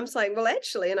this? And I'm saying, well,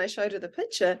 actually, and I showed her the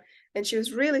picture and she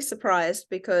was really surprised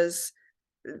because,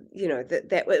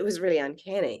 that it was really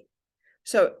uncanny.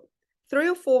 So 3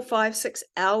 or 4, 5, 6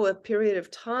 hour period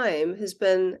of time has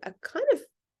been a kind of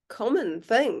common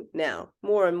thing now,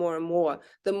 more and more and more,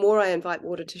 the more I invite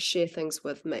water to share things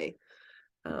with me.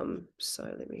 So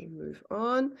let me move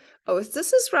on.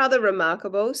 This is rather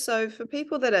remarkable. So for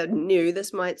people that are new,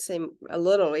 this might seem a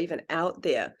little even out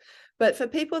there, but for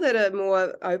people that are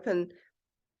more open,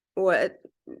 or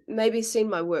maybe seen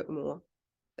my work more.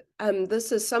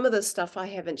 This is some of the stuff I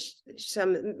haven't,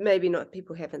 some maybe not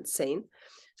people haven't seen.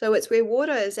 So it's where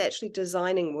water is actually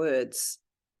designing words,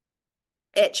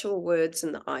 actual words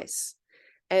in the ice.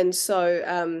 And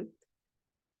so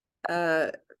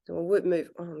we'll move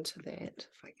on to that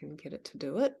if I can get it to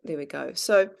do it. There we go.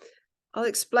 So I'll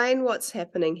explain what's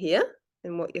happening here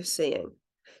and what you're seeing.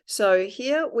 So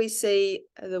here we see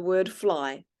the word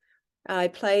fly. I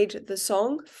played the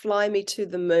song Fly Me to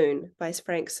the Moon by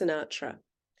Frank Sinatra,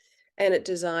 and it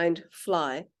designed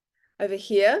fly. Over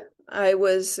here, I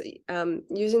was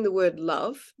using the word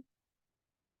love,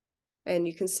 and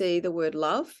you can see the word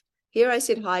love. Here I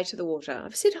said hi to the water.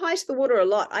 I've said hi to the water a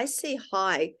lot. I see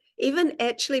hi. Even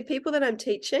actually people that I'm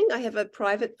teaching, I have a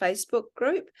private Facebook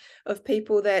group of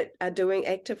people that are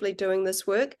actively doing this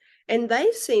work, and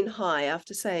they've seen hi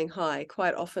after saying hi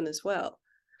quite often as well.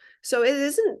 So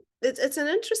it's an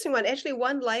interesting one. Actually,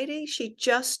 one lady, she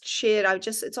just shared,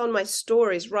 it's on my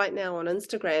stories right now on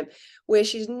Instagram, where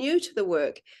she's new to the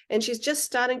work and she's just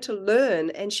starting to learn,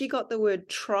 and she got the word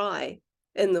try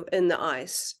in the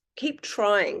ice. Keep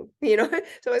trying, you know.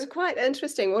 So it's quite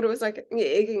interesting what it was like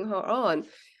egging her on.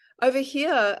 Over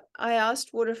here, I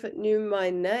asked water if it knew my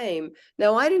name.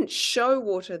 Now, I didn't show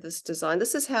water this design.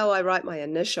 This is how I write my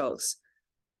initials.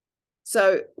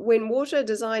 So when water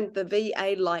designed the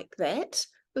VA like that,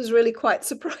 it was really quite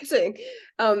surprising.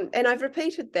 And I've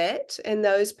repeated that, and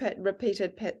those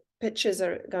repeated pictures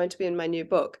are going to be in my new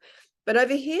book. But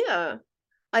over here,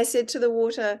 I said to the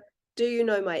water, do you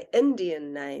know my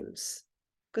Indian names?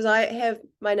 Because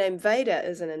my name Veda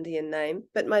is an Indian name,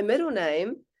 but my middle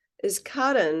name is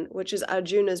Karan, which is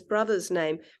Arjuna's brother's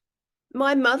name.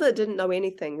 My mother didn't know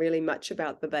anything really much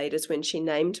about the Vedas when she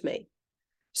named me.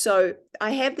 So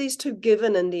I have these two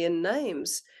given Indian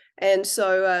names. And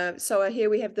so here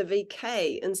we have the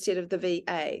VK instead of the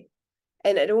VA.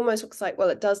 And it almost looks like, well,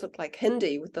 it does look like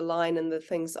Hindi with the line and the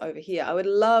things over here. I would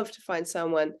love to find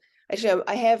someone. Actually,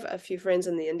 I have a few friends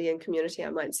in the Indian community I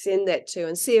might send that to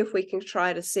and see if we can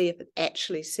try to see if it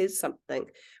actually says something,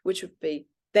 which would be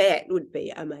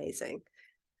amazing.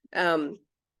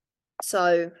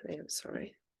 So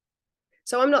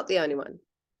I'm not the only one.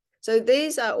 So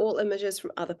these are all images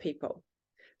from other people.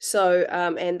 So,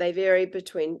 and they vary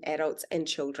between adults and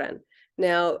children.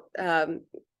 Now,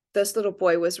 this little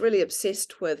boy was really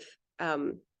obsessed with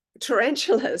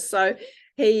tarantulas. So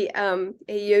he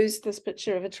used this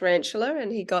picture of a tarantula,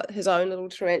 and he got his own little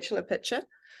tarantula picture.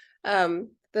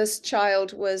 This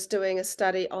child was doing a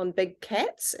study on big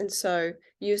cats, and so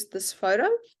used this photo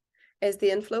as the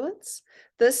influence.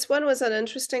 This one was an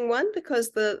interesting one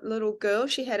because the little girl,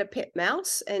 she had a pet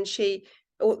mouse, and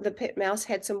the pet mouse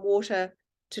had some water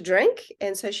to drink,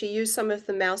 and so she used some of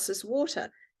the mouse's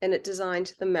water, and it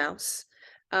designed the mouse.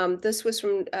 This was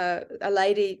from a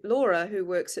lady, Laura, who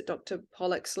works at Dr.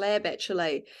 Pollock's lab,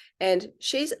 actually, and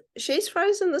she's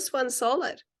frozen this one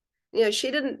solid. You know,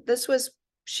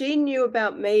 she knew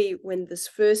about me when this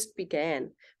first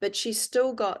began, but she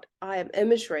still got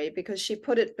imagery because she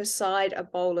put it beside a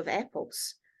bowl of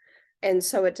apples. And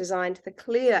so it designed the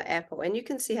clear apple, and you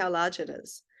can see how large it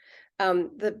is.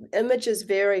 The images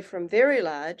vary from very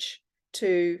large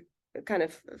to kind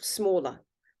of smaller.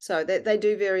 So they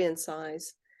do vary in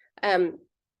size.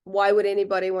 Why would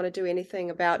anybody want to do anything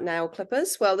about nail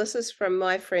clippers? Well, this is from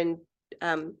my friend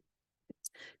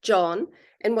John.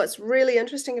 And what's really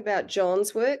interesting about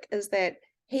John's work is that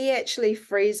he actually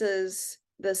freezes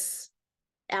this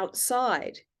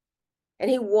outside, and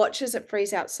he watches it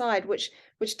freeze outside, which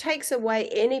takes away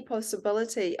any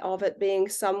possibility of it being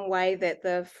some way that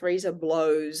the freezer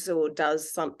blows or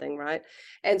does something, right?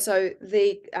 And so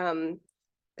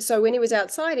so when he was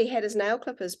outside, he had his nail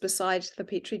clippers beside the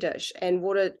petri dish, and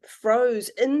water froze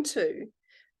into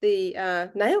the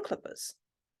nail clippers.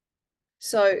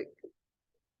 So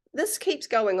this keeps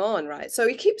going on, right? So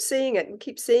we keep seeing it and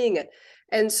keep seeing it.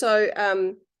 And so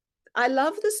I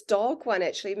love this dog one,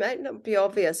 actually. It might not be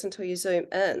obvious until you zoom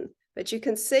in, but you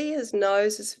can see his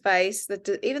nose, his face,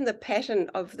 even the pattern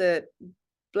of the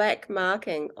black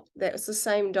marking. That was the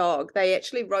same dog. They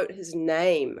actually wrote his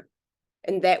name,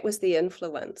 and that was the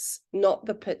influence, not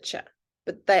the picture.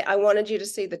 But I wanted you to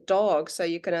see the dog so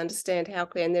you can understand how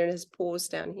clear, and then his paws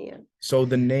down here. So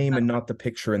the name and not the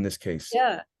picture in this case.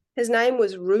 Yeah. His name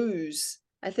was Ruse.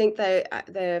 I think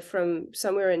they're from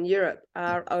somewhere in Europe,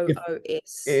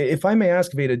 ROOS. If I may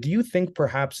ask, Veda, do you think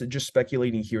perhaps, just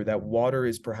speculating here, that water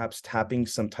is perhaps tapping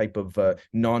some type of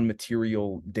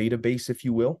non-material database, if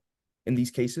you will, in these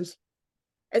cases?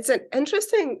 It's an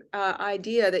interesting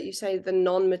idea that you say the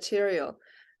non-material.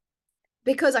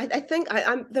 because I think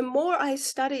I'm the more I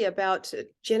study about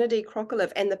Gennady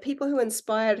Krokalev and the people who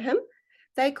inspired him,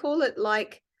 they call it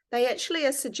like they actually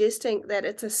are suggesting that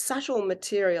it's a subtle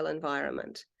material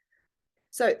environment.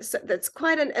 So that's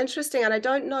quite an interesting, and I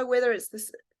don't know whether it's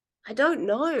this. I don't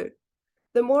know.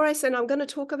 The more I said, I'm going to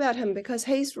talk about him because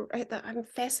I'm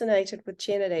fascinated with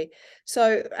Gennady.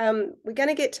 So we're going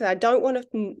to get to that. I don't want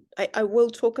to. I will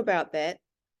talk about that.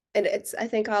 And I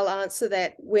think I'll answer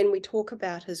that when we talk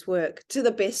about his work to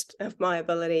the best of my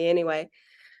ability anyway.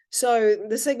 So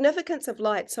the significance of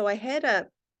light. So I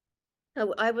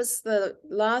was the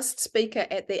last speaker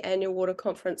at the annual water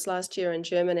conference last year in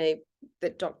Germany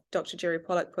that Dr. Jerry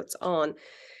Pollack puts on.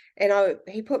 And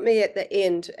he put me at the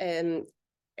end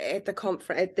at the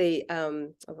conference, at the,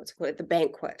 what's it called, at the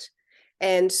banquet.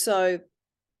 And so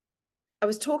I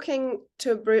was talking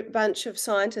to a bunch of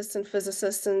scientists and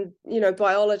physicists and,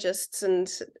 biologists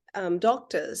and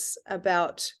doctors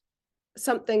about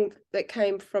something that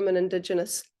came from an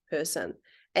Indigenous person.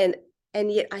 And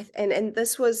yet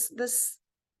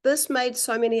this made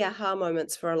so many aha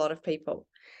moments for a lot of people.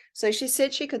 So she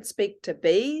said she could speak to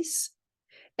bees.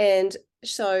 And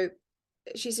so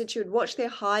she said she would watch their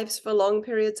hives for long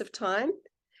periods of time.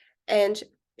 And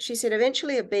she said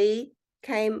eventually a bee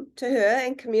came to her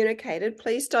and communicated,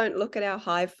 please don't look at our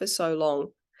hive for so long.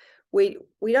 We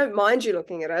don't mind you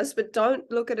looking at us, but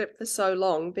don't look at it for so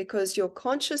long because your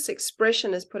conscious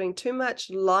expression is putting too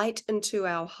much light into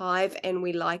our hive and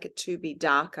we like it to be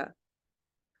darker.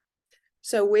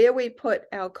 So where we put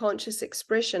our conscious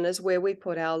expression is where we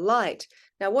put our light.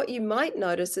 Now, what you might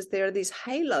notice is there are these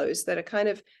halos that are kind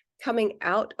of coming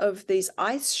out of these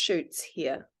ice chutes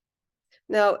here.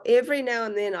 Now, every now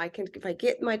and then if I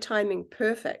get my timing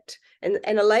perfect, and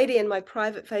a lady in my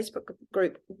private Facebook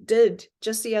group did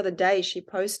just the other day, she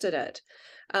posted it.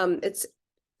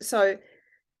 So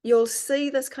you'll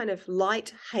see this kind of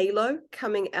light halo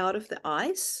coming out of the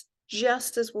ice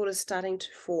just as water's starting to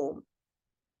form.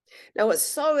 Now, what's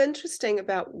so interesting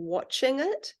about watching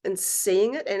it and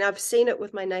seeing it, and I've seen it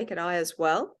with my naked eye as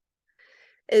well,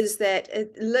 is that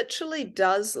it literally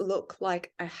does look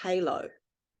like a halo.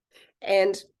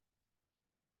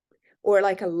 Or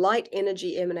like a light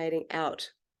energy emanating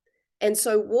out. And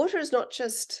so water is not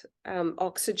just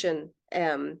oxygen,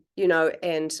 and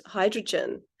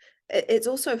hydrogen. It's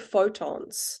also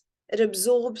photons. It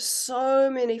absorbs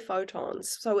so many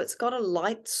photons. So it's got a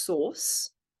light source.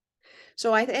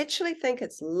 So I actually think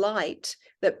it's light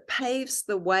that paves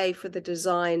the way for the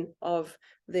design of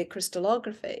the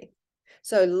crystallography.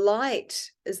 So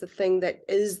light is the thing that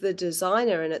is the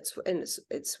designer, and it's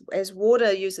as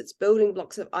water uses its building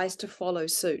blocks of ice to follow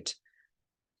suit.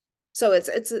 So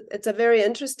it's a very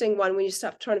interesting one when you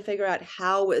start trying to figure out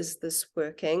how is this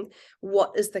working,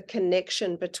 what is the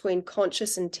connection between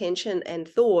conscious intention and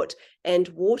thought and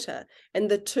water, and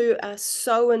the two are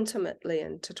so intimately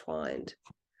intertwined.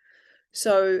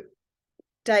 So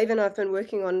Dave and I've been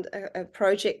working on a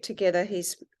project together.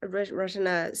 He's written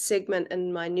a segment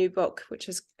in my new book, which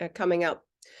is coming up.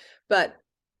 But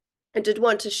I did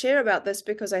want to share about this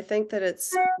because I think that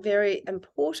it's very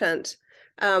important.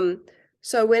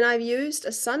 So when I've used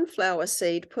a sunflower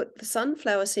seed, put the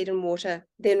sunflower seed in water,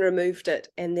 then removed it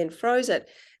and then froze it,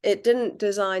 it didn't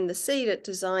design the seed, it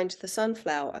designed the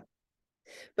sunflower.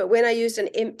 But when I used an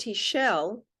empty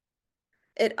shell,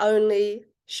 it only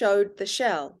showed the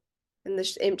shell, and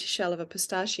the empty shell of a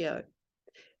pistachio.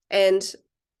 And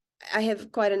I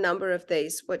have quite a number of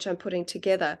these, which I'm putting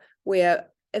together, where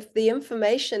if the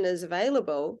information is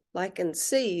available, like in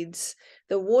seeds,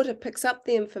 the water picks up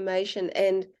the information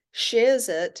and shares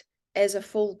it as a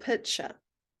full picture.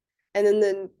 And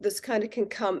then this kind of can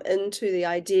come into the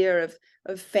idea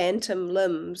of phantom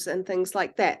limbs and things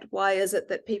like that. Why is it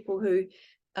that people who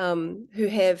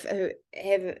have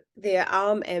their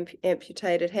arm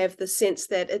amputated have the sense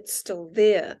that it's still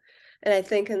there? And I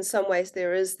think in some ways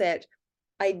there is that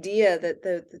idea that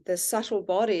the subtle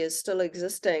body is still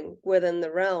existing within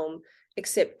the realm,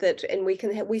 except that, and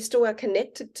we still are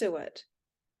connected to it.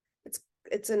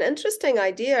 It's an interesting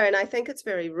idea, and I think it's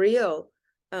very real.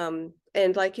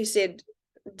 And like you said,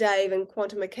 Dave, in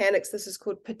quantum mechanics, this is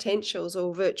called potentials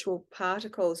or virtual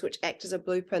particles, which act as a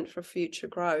blueprint for future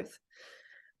growth.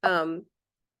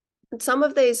 Some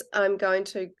of these I'm going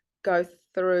to go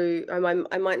through. I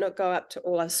might not go up to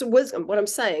all. So what I'm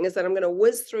saying is that I'm going to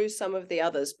whiz through some of the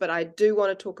others, but I do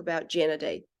want to talk about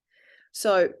Gennady.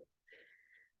 So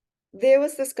there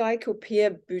was this guy called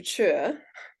Pierre Boucher.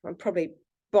 I'm probably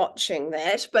botching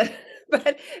that, but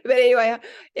anyway,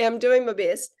 I'm doing my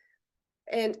best.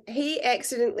 And he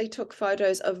accidentally took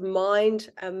photos of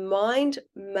a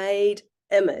mind-made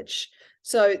image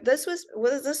So this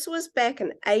was back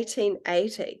in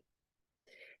 1880,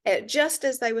 just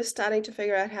as they were starting to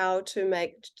figure out how to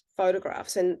make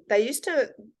photographs. And they used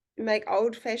to make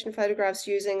old-fashioned photographs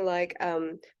using like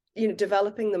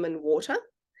developing them in water.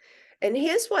 And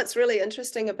here's what's really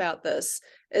interesting about this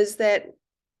is that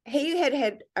he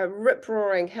had a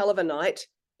rip-roaring hell of a night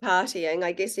partying.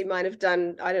 I guess he might have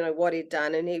done, I don't know what he'd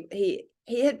done, and he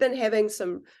had been having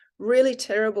some really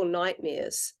terrible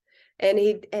nightmares, and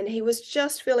he was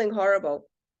just feeling horrible.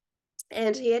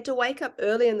 And he had to wake up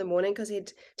early in the morning because he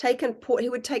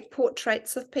would take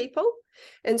portraits of people.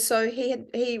 And so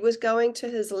he was going to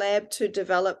his lab to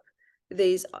develop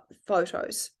these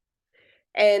photos.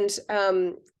 And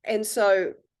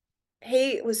so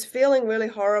he was feeling really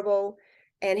horrible,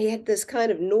 and he had this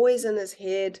kind of noise in his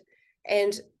head.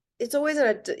 And it's always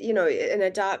in a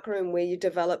dark room where you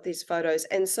develop these photos.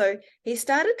 And so he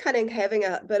started having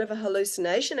a bit of a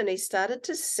hallucination, and he started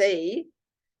to see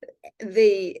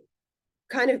the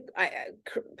kind of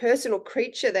personal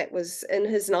creature that was in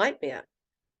his nightmare.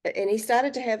 And he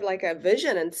started to have like a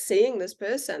vision and seeing this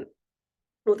person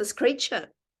or this creature.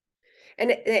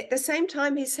 And at the same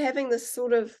time he's having this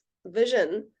sort of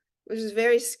vision, which is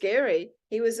very scary,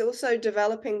 he was also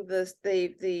developing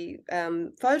the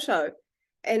photo.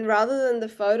 And rather than the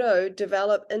photo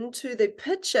develop into the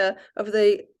picture of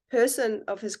the person,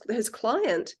 of his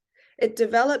client, it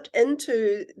developed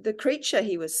into the creature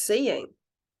he was seeing.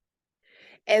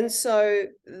 And so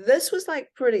this was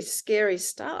like pretty scary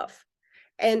stuff.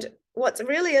 And what's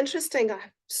really interesting, I'm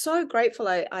so grateful.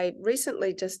 I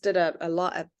recently just did an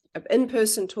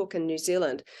in-person talk in New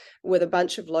Zealand with a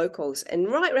bunch of locals,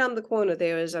 and right around the corner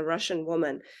there is a Russian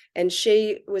woman, and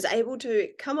she was able to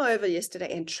come over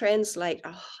yesterday and translate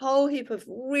a whole heap of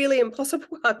really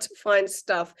impossible hard to find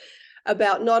stuff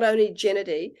about not only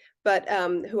Gennady, but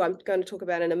who I'm going to talk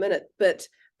about in a minute, but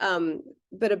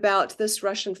about this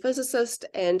Russian physicist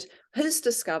and his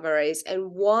discoveries,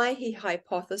 and why he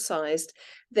hypothesized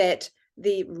that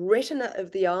the retina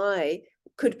of the eye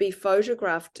could be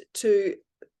photographed to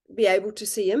be able to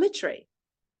see imagery.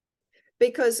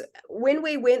 Because when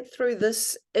we went through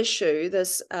this issue,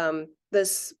 this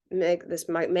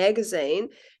magazine,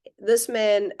 this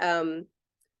man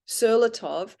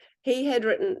Surlatov, he had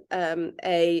written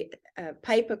a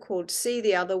paper called "See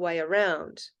the Other Way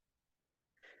Around."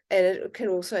 And it can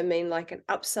also mean like an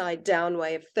upside down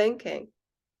way of thinking.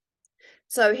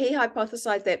 So he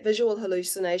hypothesized that visual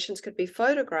hallucinations could be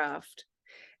photographed.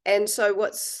 And so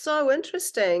what's so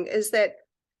interesting is that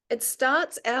it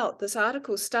starts out, this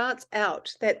article starts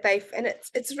out that and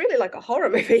it's really like a horror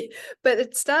movie, but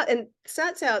it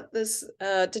starts out this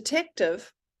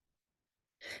detective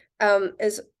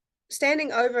is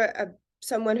standing over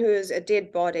someone who is a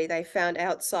dead body they found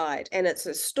outside, and it's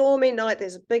a stormy night,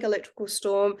 there's a big electrical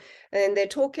storm, and they're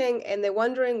talking and they're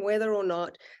wondering whether or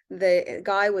not the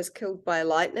guy was killed by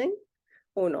lightning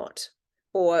or not,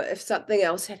 or if something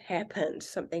else had happened,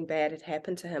 something bad had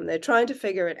happened to him. They're trying to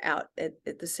figure it out at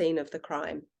the scene of the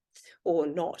crime, or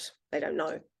not, they don't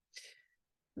know.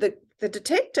 The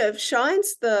detective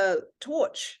shines the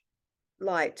torch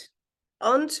light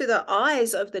onto the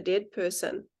eyes of the dead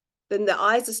person. Then the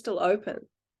eyes are still open.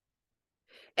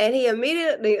 And he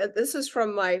immediately, this is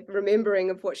from my remembering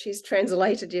of what she's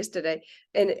translated yesterday,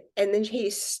 and then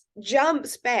he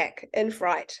jumps back in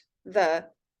fright, the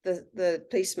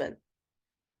policeman.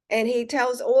 And he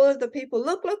tells all of the people,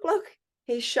 look, look, look.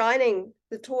 He's shining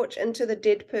the torch into the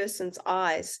dead person's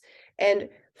eyes. And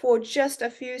for just a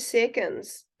few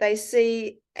seconds, they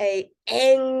see an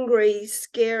angry,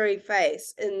 scary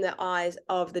face in the eyes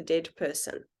of the dead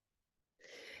person.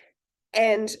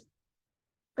 And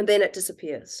then it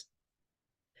disappears.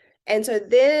 And so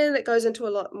then it goes into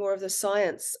a lot more of the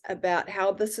science about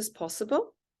how this is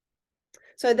possible.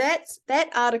 So that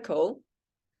article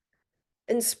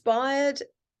inspired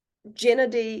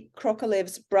Gennady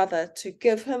Krokolev's brother to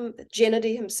give him,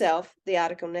 Gennady himself, the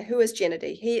article. Now, who is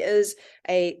Gennady? He is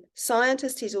a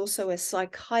scientist. He's also a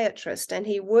psychiatrist, and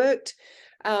he worked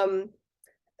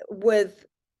with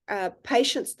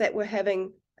patients that were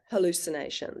having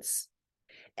hallucinations.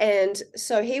 And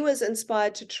so he was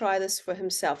inspired to try this for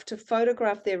himself, to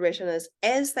photograph their retinas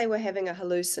as they were having a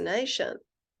hallucination.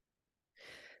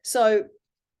 So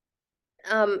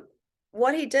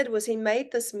what he did was he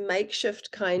made this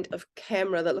makeshift kind of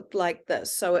camera that looked like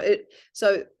this. So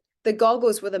the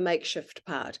goggles were the makeshift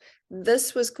part.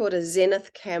 This was called a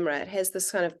zenith camera. It has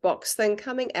this kind of box thing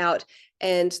coming out,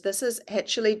 and this is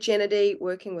actually Gennady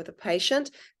working with a patient.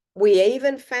 We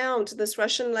even found this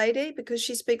Russian lady, because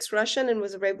she speaks Russian and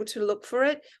was able to look for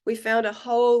it. We found a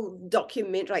whole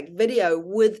document, like video,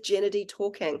 with Gennady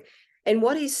talking. And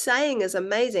what he's saying is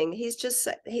amazing. He's just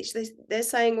they're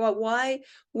saying, well, why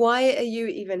are you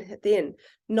even then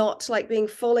not like being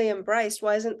fully embraced?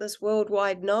 Why isn't this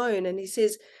worldwide known? And he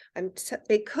says,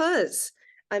 because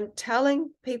I'm telling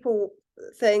people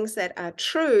things that are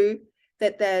true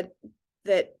that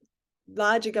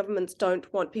larger governments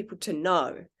don't want people to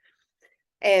know.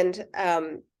 And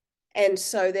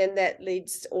so then that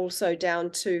leads also down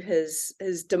to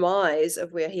his demise,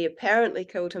 of where he apparently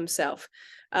killed himself.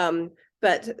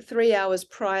 But 3 hours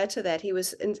prior to that, he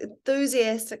was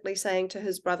enthusiastically saying to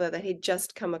his brother that he'd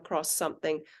just come across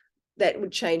something that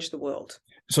would change the world.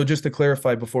 So just to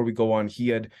clarify before we go on, he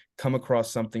had come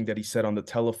across something that he said on the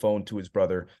telephone to his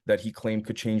brother that he claimed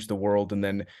could change the world. And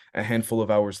then a handful of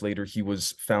hours later, he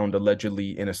was found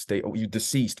allegedly in a state,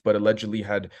 deceased, but allegedly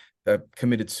had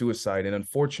committed suicide. And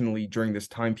unfortunately, during this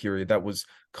time period, that was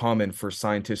common for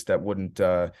scientists that wouldn't,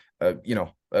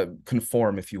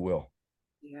 conform, if you will.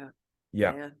 Yeah.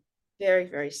 Yeah. Yeah. Very,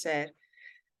 very sad.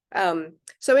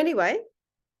 So anyway,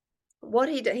 what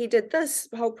he did this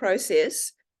whole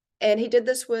process, and he did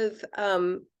this with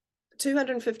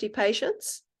 250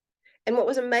 patients. And what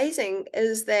was amazing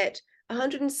is that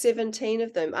 117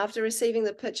 of them, after receiving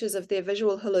the pictures of their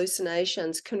visual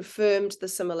hallucinations, confirmed the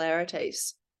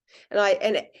similarities.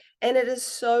 And it is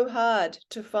so hard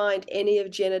to find any of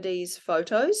Jennedy's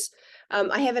photos.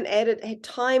 I haven't had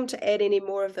time to add any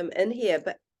more of them in here,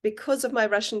 but because of my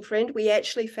Russian friend, we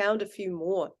actually found a few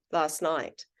more last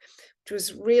night, which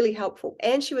was really helpful.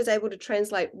 And she was able to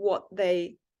translate what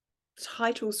the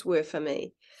titles were for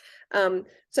me.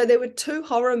 So there were 2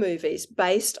 horror movies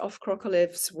based off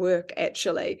Krokolev's work,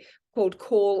 actually, called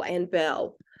Call and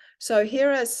Bell. So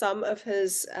here are some of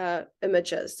his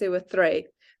images. There were 3.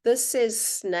 This says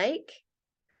snake.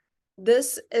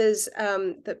 This is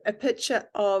a picture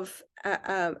of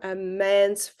a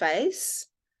man's face.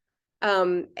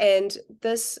 And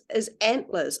this is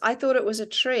antlers. I thought it was a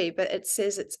tree, but it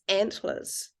says it's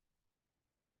antlers.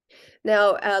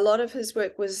 Now, a lot of his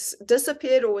work was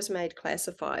disappeared or was made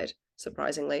classified,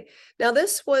 surprisingly. Now,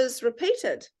 this was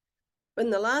repeated in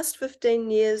the last 15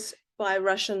 years by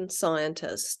Russian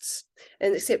scientists,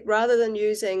 and except rather than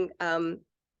using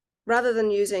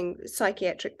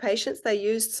psychiatric patients, they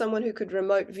used someone who could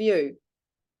remote view.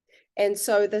 And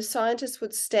so the scientists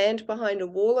would stand behind a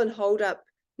wall and hold up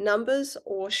numbers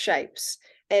or shapes.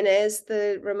 And as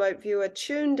the remote viewer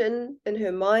tuned in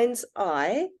her mind's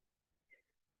eye,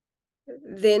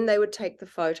 then they would take the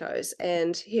photos.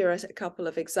 And here are a couple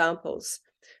of examples.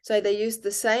 So they used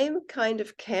the same kind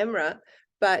of camera,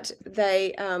 but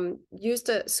they used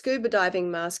a scuba diving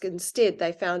mask instead.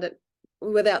 They found it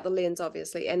without the lens,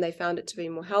 obviously, and they found it to be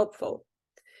more helpful.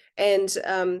 And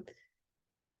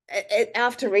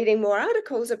after reading more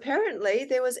articles, apparently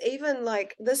there was even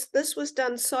like this was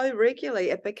done so regularly,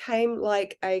 it became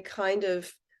like a kind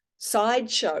of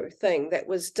sideshow thing that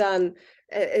was done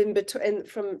in between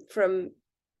from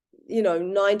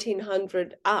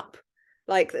 1900 up.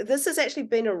 Like, this has actually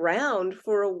been around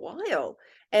for a while,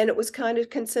 and it was kind of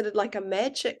considered like a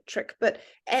magic trick, but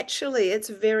actually it's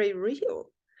very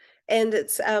real. And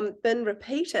it's been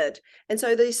repeated. And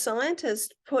so these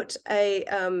scientists put a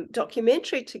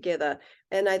documentary together,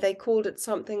 and they called it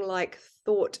something like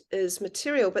Thought is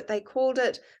Material, but they called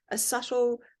it a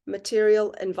subtle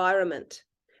material environment.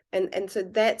 And so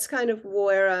that's kind of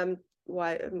where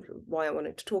why I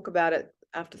wanted to talk about it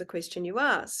after the question you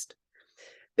asked,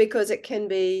 because it can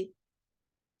be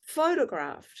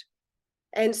photographed.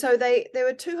 And so there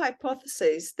were 2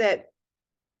 hypotheses, that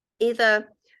either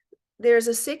there is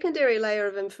a secondary layer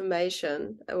of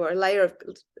information, or a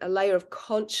layer of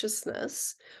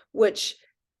consciousness, which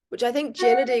I think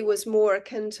Jennedy was more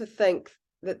akin to think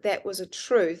that was a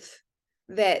truth,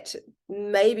 that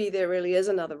maybe there really is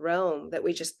another realm that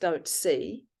we just don't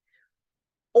see,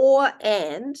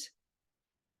 and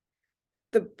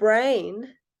the brain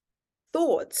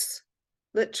thoughts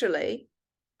literally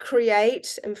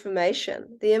create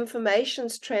information. The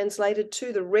information's translated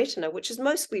to the retina, which is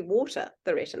mostly water,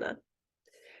 the retina.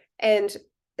 And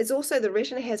it's also, the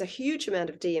retina has a huge amount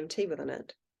of DMT within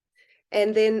it.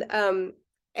 And then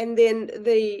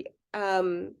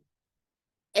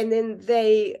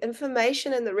the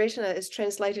information in the retina is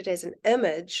translated as an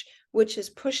image, which is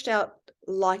pushed out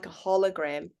like a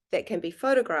hologram that can be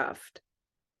photographed.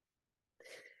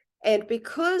 And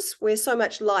because we're so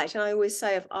much light, and I always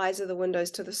say, if eyes are the windows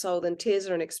to the soul, then tears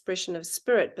are an expression of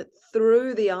spirit, but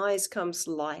through the eyes comes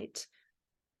light,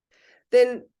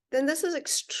 then this is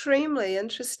extremely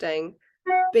interesting,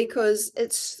 because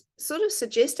it's sort of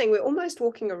suggesting we're almost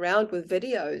walking around with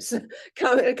videos,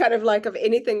 kind of like of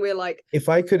anything we're like. If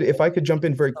I could jump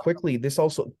in very quickly, this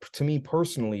also, to me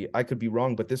personally, I could be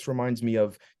wrong, but this reminds me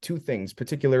of two things,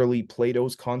 particularly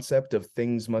Plato's concept of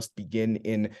things must begin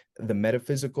in the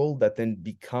metaphysical that then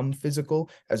become physical,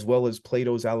 as well as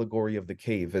Plato's allegory of the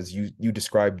cave, as you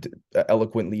described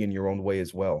eloquently in your own way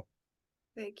as well.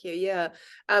 Thank you. Yeah.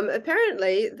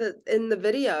 Apparently, in the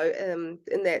video,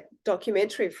 in that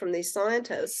documentary from these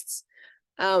scientists,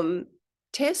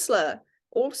 Tesla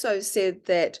also said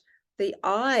that the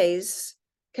eyes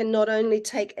can not only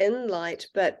take in light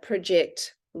but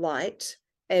project light,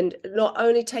 and not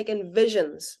only take in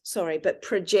visions, sorry, but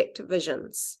project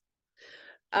visions.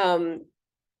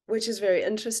 Which is very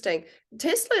interesting.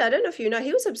 Tesla, I don't know if you know,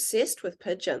 he was obsessed with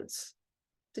pigeons.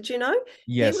 Did you know?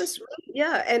 He Yes, was,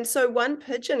 yeah. And so one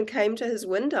pigeon came to his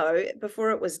window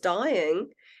before it was dying,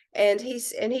 and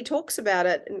he talks about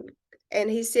it,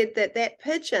 and he said that that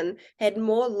pigeon had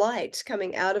more light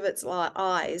coming out of its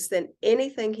eyes than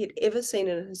anything he'd ever seen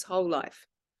in his whole life.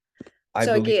 I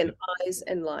So believe again, it. eyes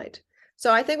and light.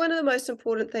 So I think one of the most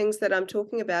important things that I'm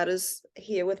talking about is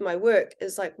here with my work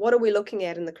is like, what are we looking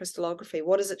at in the crystallography?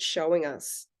 What is it showing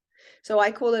us? So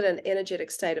I call it an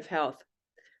energetic state of health.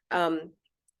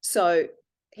 So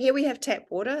here we have tap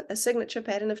water, a signature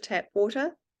pattern of tap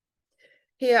water.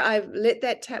 Here I've let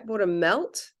that tap water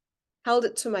melt, held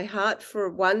it to my heart for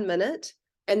 1 minute,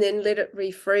 and then let it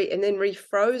refreeze, and then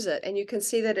refroze it. And you can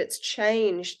see that it's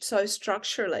changed so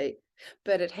structurally,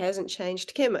 but it hasn't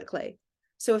changed chemically.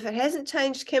 So if it hasn't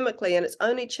changed chemically and it's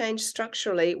only changed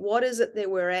structurally, what is it that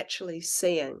we're actually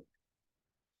seeing?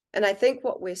 And I think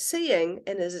what we're seeing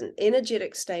is an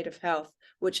energetic state of health,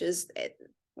 which is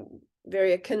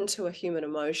very akin to a human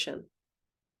emotion.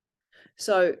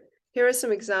 So here are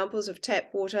some examples of tap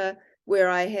water where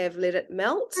I have let it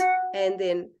melt and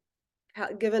then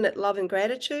given it love and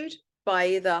gratitude by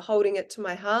either holding it to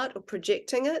my heart or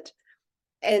projecting it.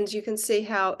 And you can see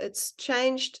how it's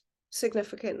changed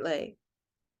significantly.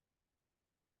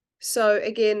 So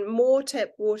again, more tap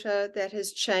water that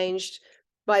has changed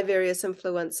by various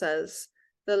influences.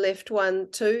 The left one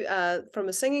too, from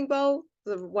a singing bowl,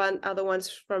 the other one's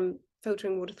from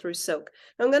filtering water through silk.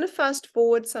 Now I'm going to fast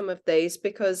forward some of these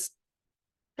because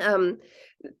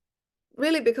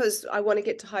really because I want to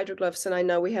get to hydroglyphs and I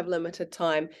know we have limited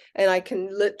time and I can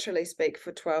literally speak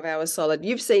for 12 hours solid.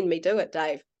 You've seen me do it,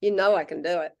 Dave. You know I can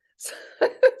do it.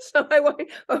 So I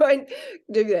won't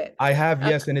do that. I have,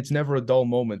 yes, and it's never a dull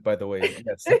moment, by the way.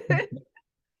 Yes.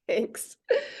 Thanks.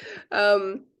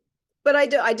 But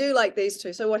I do like these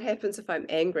two. So what happens if I'm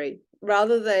angry?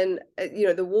 Rather than,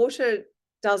 the water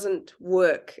doesn't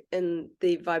work in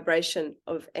the vibration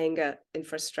of anger and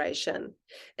frustration.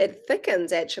 It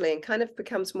thickens actually and kind of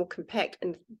becomes more compact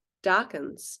and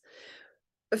darkens.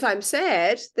 If I'm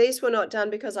sad, these were not done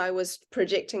because I was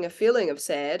projecting a feeling of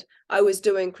sad. I was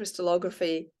doing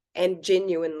crystallography and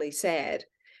genuinely sad.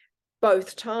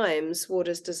 Both times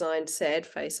water's designed sad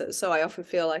faces. So I often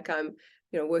feel like I'm,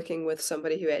 working with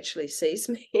somebody who actually sees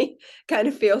me. Kind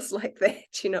of feels like that.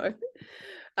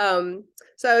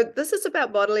 So this is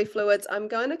about bodily fluids. I'm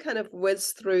going to kind of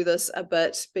whiz through this a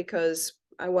bit because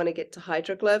I want to get to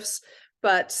hydroglyphs,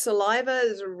 but saliva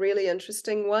is a really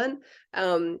interesting one.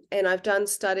 And I've done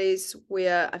studies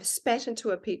where I've spat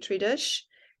into a petri dish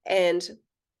and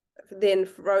then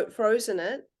frozen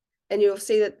it, and you'll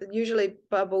see that usually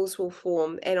bubbles will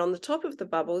form, and on the top of the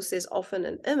bubbles there's often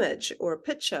an image or a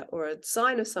picture or a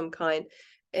sign of some kind,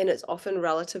 and it's often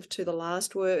relative to the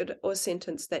last word or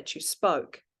sentence that you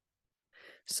spoke.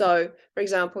 So for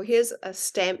example, here's a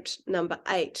stamped number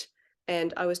 8,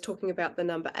 and I was talking about the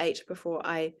number 8 before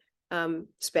I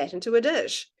spat into a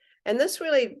dish, and this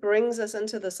really brings us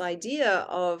into this idea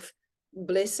of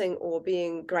blessing or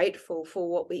being grateful for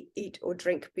what we eat or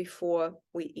drink before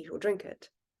we eat or drink it.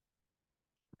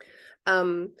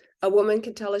 A woman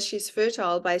can tell us she's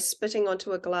fertile by spitting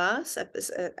onto a glass, a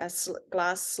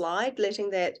glass slide,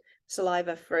 letting that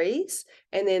saliva freeze,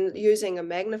 and then using a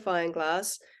magnifying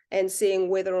glass and seeing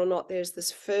whether or not there's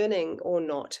this ferning or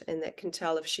not, and that can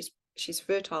tell if she's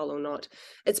fertile or not.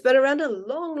 It's been around a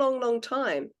long, long, long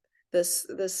time, this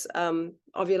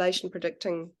ovulation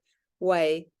predicting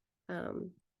way.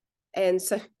 And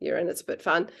so urine, it's a bit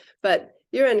fun, but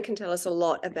urine can tell us a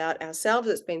lot about ourselves.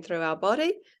 It's been through our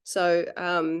body. So,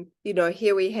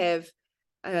 here we have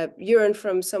urine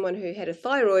from someone who had a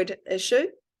thyroid issue.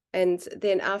 And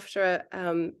then after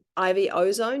IV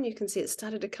ozone, you can see it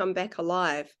started to come back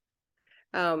alive.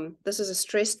 This is a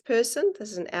stressed person.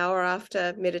 This is an hour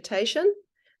after meditation.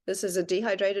 This is a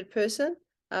dehydrated person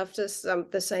after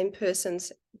the same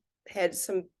person's had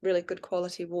some really good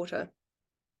quality water.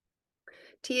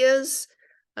 Tears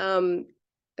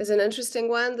is an interesting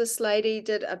one. This lady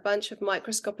did a bunch of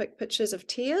microscopic pictures of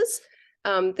tears.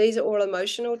 These are all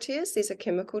emotional tears. These are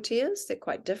chemical tears. They're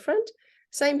quite different.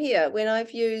 Same here. When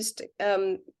I've used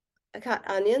cut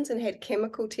onions and had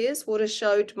chemical tears, water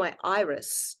showed my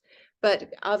iris,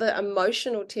 but other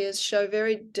emotional tears show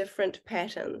very different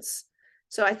patterns.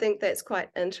 So I think that's quite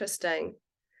interesting.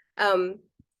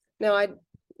 Now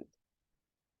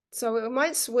so we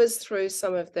might whiz through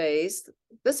some of these.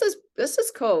 This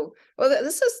is cool. Well,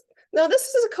 this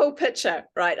is a cool picture,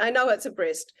 right? I know it's a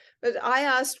breast, but I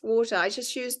asked water, I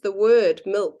just used the word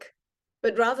milk,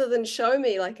 but rather than show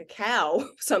me like a cow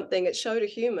something, it showed a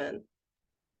human.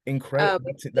 Incredible.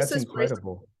 This That's is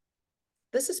incredible.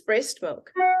 this is breast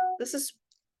milk. This is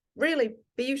really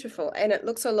beautiful, and it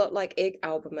looks a lot like egg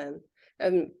albumin.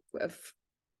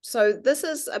 So this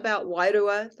is about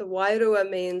wairua. The wairua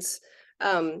means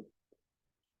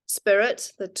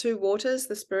spirit, the two waters,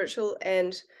 the spiritual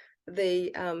and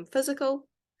the physical.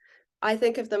 I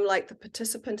think of them like the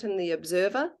participant and the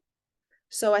observer.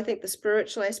 So I think the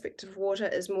spiritual aspect of water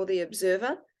is more the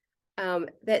observer.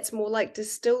 That's more like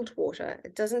distilled water.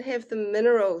 It doesn't have the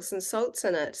minerals and salts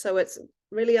in it. So it's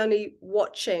really only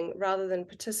watching rather than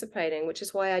participating, which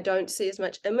is why I don't see as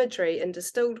much imagery in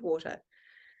distilled water.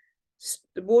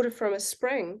 The water from a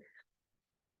spring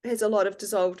has a lot of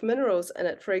dissolved minerals in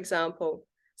it, for example.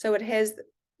 So it has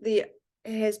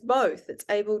both. It's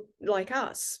able, like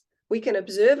us, we can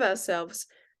observe ourselves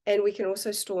and we can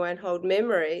also store and hold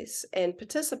memories and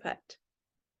participate.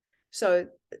 So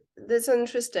that's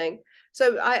interesting.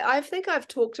 So I think I've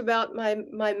talked about my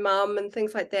mum and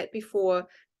things like that before.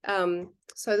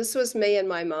 So this was me and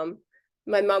my mum.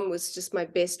 My mum was just my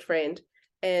best friend.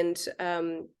 And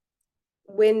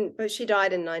but she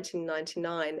died in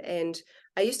 1999, and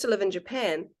I used to live in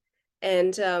Japan,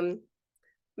 and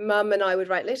Mum and I would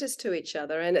write letters to each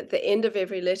other, and at the end of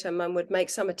every letter, Mum would make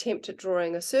some attempt at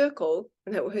drawing a circle,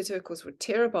 and her circles were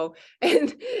terrible,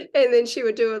 and then she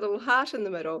would do a little heart in the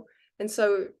middle. And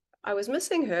so I was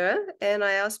missing her, and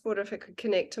I asked Water if it could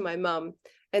connect to my mum,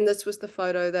 and this was the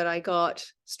photo that I got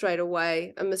straight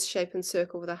away, a misshapen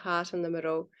circle with a heart in the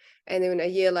middle. And then a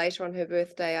year later on her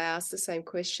birthday, I asked the same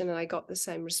question and I got the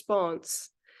same response.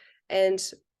 And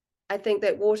I think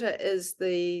that water is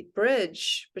the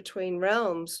bridge between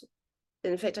realms.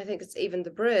 In fact, I think it's even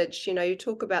the bridge. You know, you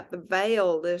talk about the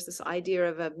veil. There's this idea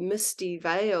of a misty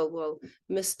veil. Well,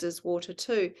 mist is water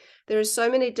too. There are so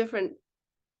many different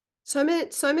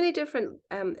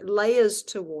layers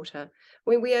to water.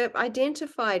 When we have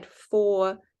identified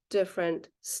 4 different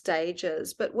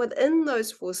stages, but within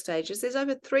those 4 stages, there's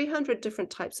over 300 different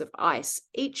types of ice.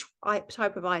 Each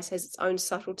type of ice has its own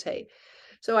subtlety.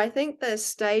 So I think the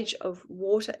stage of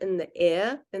water in the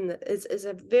air is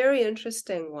a very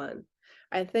interesting one.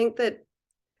 I think that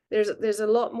there's a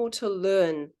lot more to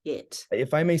learn yet.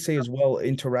 If I may say as well,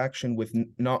 interaction with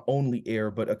not only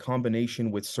air, but a combination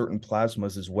with certain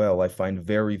plasmas as well, I find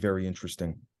very, very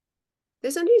interesting.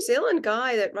 There's a New Zealand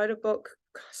guy that wrote a book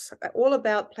all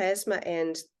about plasma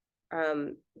and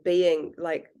being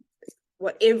like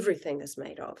what everything is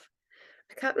made of.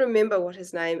 I can't remember what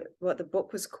the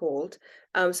book was called.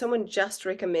 Someone just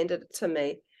recommended it to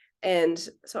me. And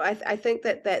so I think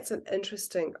that that's an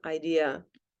interesting idea.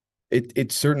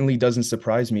 It certainly doesn't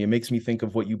surprise me. It makes me think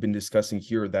of what you've been discussing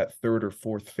here, that third or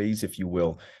fourth phase, if you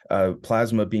will,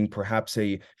 plasma being perhaps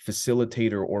a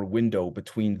facilitator or window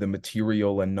between the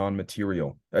material and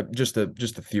non-material. Just a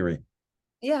theory.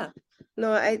 Yeah,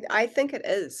 no, I think it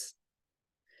is.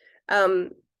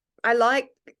 I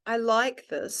like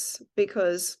this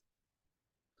because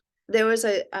there was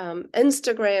a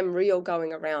Instagram reel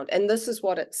going around, and this is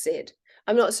what it said.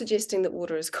 I'm not suggesting that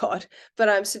water is God, but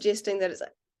I'm suggesting that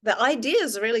the idea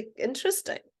is really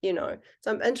interesting, you know.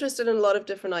 So I'm interested in a lot of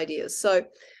different ideas. So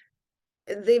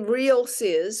the reel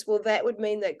says, well, that would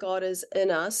mean that God is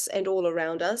in us and all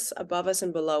around us, above us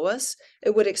and below us.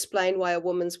 It would explain why a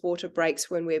woman's water breaks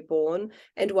when we're born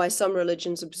and why some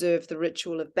religions observe the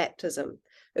ritual of baptism.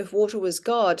 If water was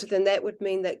God, then that would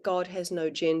mean that God has no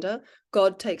gender.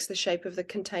 God takes the shape of the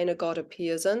container God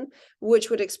appears in, which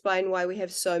would explain why we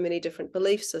have so many different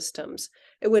belief systems.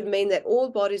 It would mean that all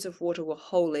bodies of water were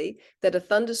holy, that a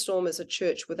thunderstorm is a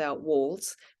church without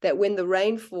walls, that when the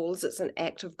rain falls, it's an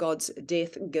act of God's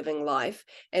death giving life,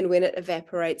 and when it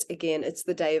evaporates again, it's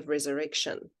the day of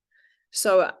resurrection.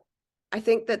 So I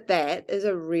think that is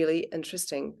a really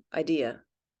interesting idea.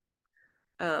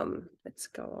 Let's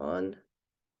go on.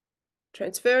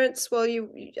 Transference. Well,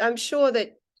 I'm sure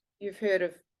that you've heard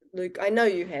of Luc. I know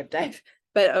you have, Dave,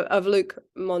 but of Luc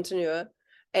Montagnier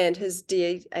and his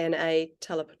DNA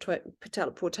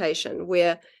teleportation,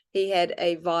 where he had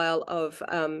a vial of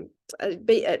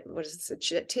what is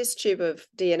this, a test tube of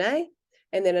DNA,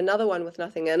 and then another one with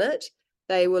nothing in it.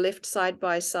 They were left side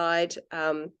by side,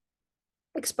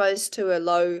 exposed to a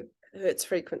low hertz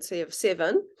frequency of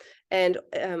 7, and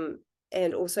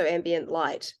also ambient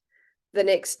light. The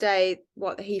next day,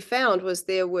 what he found was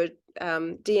there were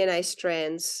DNA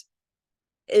strands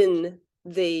in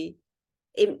the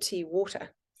empty water.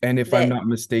 And if I'm That not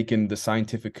mistaken, the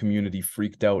scientific community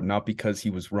freaked out, not because he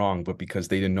was wrong, but because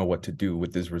they didn't know what to do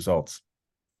with his results.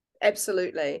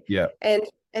 absolutely. Yeah.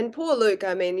 And poor Luke,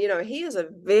 I mean, he is a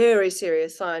very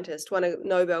serious scientist, won a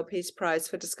Nobel Peace Prize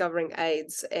for discovering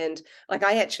AIDS. And like,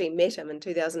 I actually met him in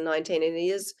 2019, and he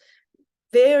is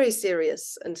very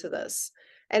serious into this.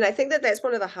 And I think that that's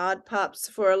one of the hard parts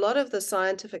for a lot of the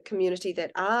scientific community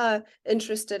that are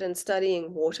interested in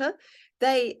studying water.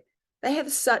 They have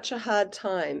such a hard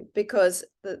time because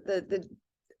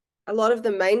a lot of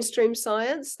the mainstream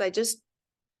science, they just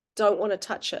don't want to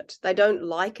touch it. They don't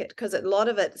like it because a lot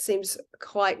of it seems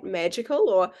quite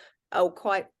magical or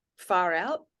quite far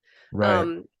out.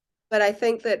 Right. But I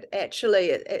think that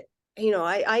actually,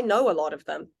 I know a lot of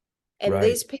them, and Right.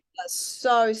 these people are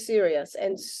so serious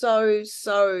and so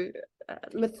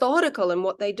methodical in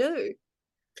what they do.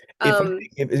 If I, Um,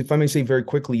 if I may say very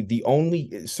quickly, the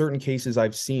only certain cases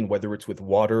I've seen, whether it's with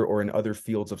water or in other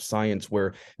fields of science,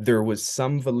 where there was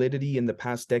some validity in the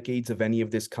past decades of any of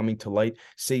this coming to light,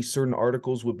 say certain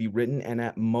articles would be written, and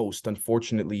at most,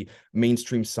 unfortunately,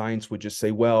 mainstream science would just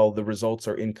say, well, the results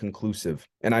are inconclusive.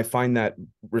 And I find that,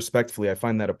 respectfully, I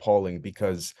find that appalling,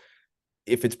 because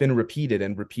if it's been repeated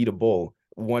and repeatable,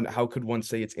 how could one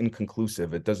say it's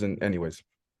inconclusive? It doesn't, anyways.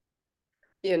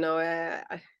 I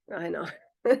know.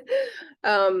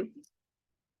 um,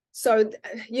 so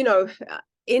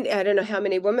I don't know how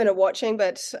many women are watching,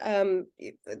 but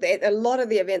a lot of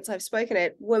the events I've spoken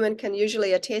at, women can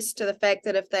usually attest to the fact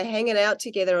that if they're hanging out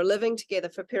together or living together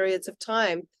for periods of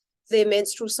time, their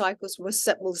menstrual cycles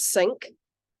will sync.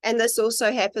 And this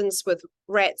also happens with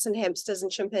rats and hamsters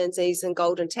and chimpanzees and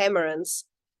golden tamarins.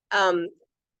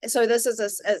 So this is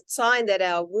a sign that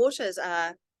our waters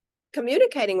are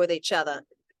communicating with each other.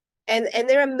 And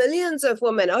there are millions of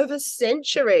women over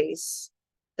centuries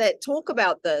that talk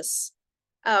about this,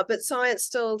 but science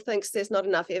still thinks there's not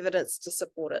enough evidence to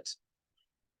support it.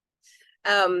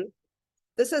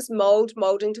 This is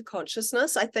molding to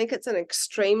consciousness. I think it's an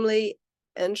extremely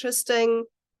interesting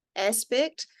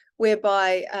aspect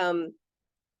whereby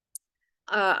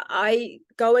I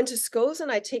go into schools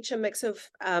and I teach a mix of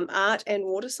art and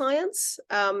water science,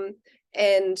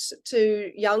 and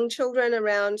to young children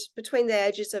around between the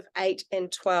ages of 8 and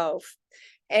 12.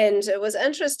 And it was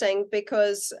interesting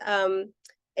because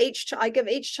I give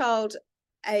each child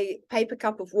a paper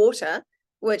cup of water,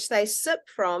 which they sip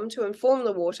from to inform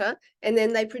the water, and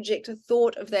then they project a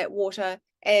thought of that water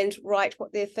and write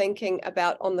what they're thinking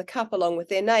about on the cup along with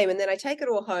their name. And then I take it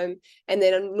all home, and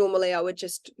then normally I would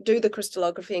just do the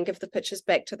crystallography and give the pictures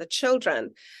back to the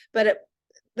children. But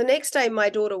the next day, my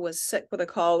daughter was sick with a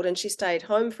cold, and she stayed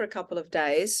home for a couple of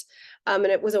days. And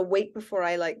it was a week before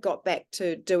I got back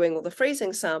to doing all the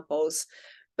freezing samples.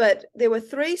 But there were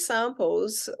 3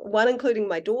 samples, one including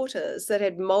my daughter's, that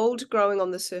had mold growing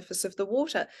on the surface of the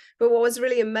water. But what was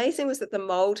really amazing was that the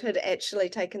mold had actually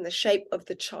taken the shape of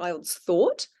the child's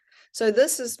thought. So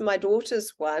this is my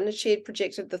daughter's one. She had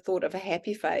projected the thought of a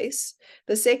happy face.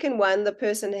 The second one,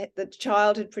 the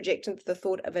child had projected the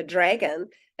thought of a dragon.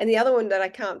 And the other one that I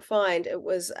can't find, it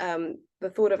was the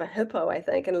thought of a hippo, I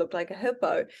think, and it looked like a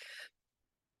hippo.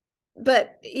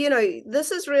 But,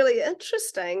 this is really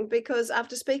interesting because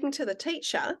after speaking to the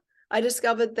teacher, I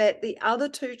discovered that the other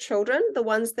 2 children, the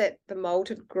ones that the mold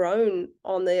had grown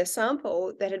on their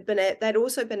sample, they'd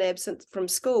also been absent from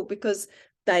school because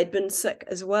they'd been sick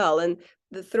as well. And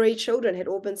the 3 children had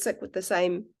all been sick with the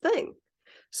same thing.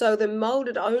 So the mold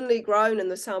had only grown in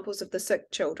the samples of the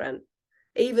sick children,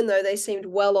 even though they seemed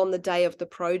well on the day of the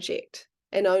project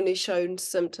and only showed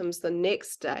symptoms the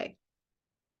next day.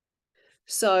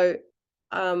 So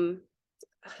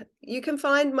you can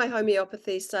find my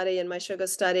homeopathy study and my sugar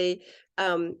study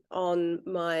on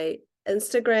my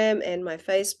Instagram and my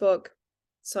Facebook.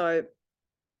 So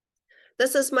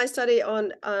this is my study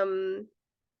on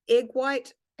egg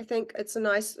white. I think it's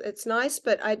nice,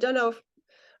 but I don't know if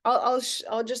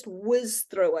I'll just whiz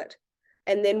through it,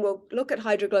 and then we'll look at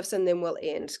hydroglyphs, and then we'll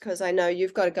end because I know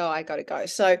you've got to go, I got to go.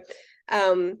 So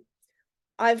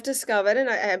I've discovered, and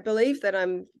I believe that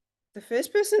I'm the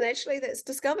first person actually that's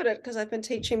discovered it, because I've been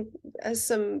teaching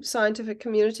some scientific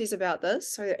communities about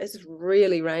this. So it's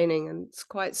really raining and it's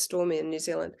quite stormy in New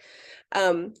Zealand.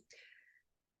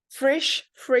 Fresh,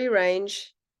 free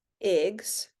range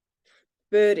eggs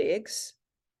bird eggs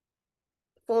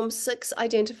form 6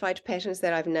 identified patterns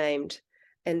that I've named,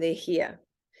 and they're here.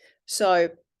 So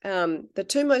the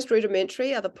two most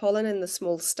rudimentary are the pollen and the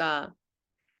small star.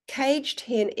 Caged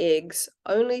hen eggs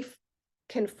only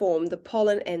can form the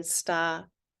pollen and star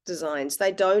designs.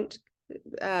 They don't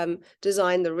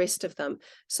design the rest of them.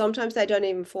 Sometimes they don't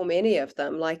even form any of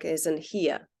them, like as in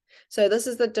here. So this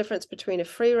is the difference between a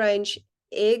free-range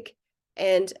egg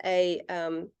and a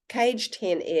caged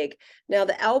hen egg. Now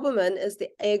the albumin is the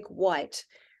egg white,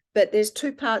 but there's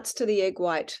two parts to the egg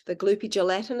white, the gloopy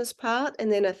gelatinous part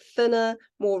and then a thinner,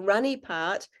 more runny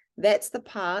part. That's the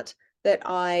part that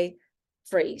I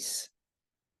freeze.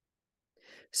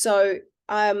 So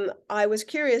I was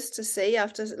curious to see,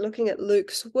 after looking at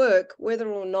Luke's work,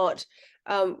 whether or not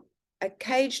a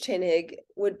caged hen egg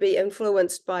would be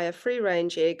influenced by a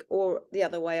free-range egg or the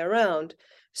other way around.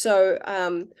 So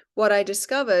what I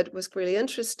discovered was really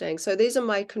interesting. So these are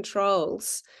my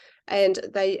controls, and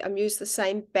they use the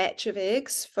same batch of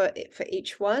eggs for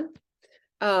each one.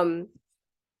 For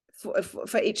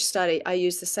each study, I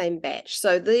use the same batch.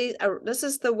 So this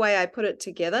is the way I put it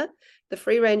together. The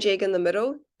free-range egg in the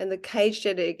middle and the caged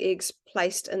eggs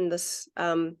placed in this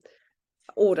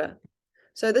order.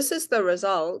 So this is the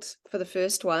result for the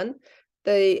first one.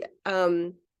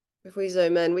 If we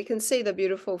zoom in, we can see the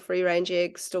beautiful free-range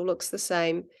egg still looks the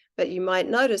same, but you might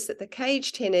notice that the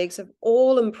caged hen eggs have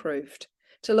all improved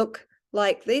to look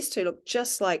like these two look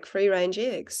just like free-range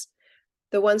eggs.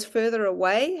 The ones further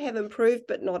away have improved,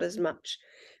 but not as much.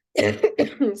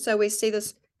 So we see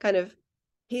this kind of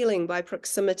healing by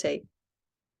proximity.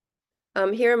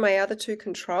 Here are my other two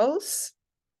controls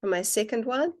for my second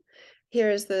one. Here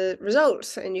is the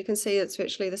result, and you can see it's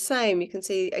virtually the same. You can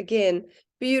see, again,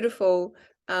 beautiful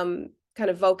kind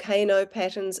of volcano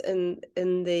patterns in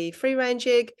the free-range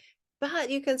egg, but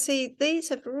you can see these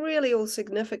have really all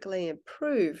significantly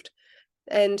improved.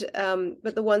 And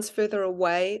but the ones further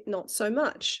away, not so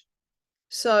much.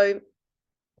 So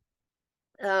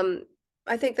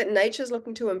I think that nature's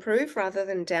looking to improve rather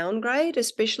than downgrade,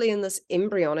 especially in this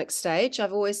embryonic stage.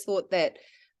 I've always thought that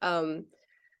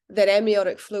that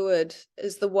amniotic fluid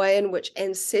is the way in which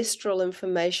ancestral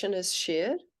information is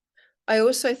shared. I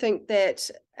also think that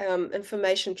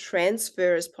information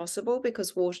transfer is possible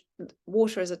because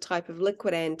water is a type of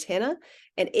liquid antenna,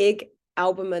 and egg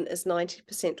albumin is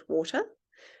 90% water,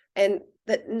 and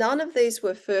that none of these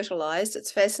were fertilized.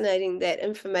 It's fascinating that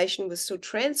information was still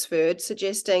transferred,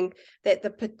 suggesting that the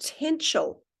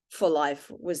potential for life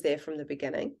was there from the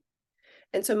beginning.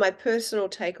 And so my personal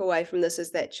takeaway from this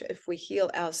is that if we heal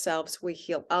ourselves, we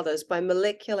heal others by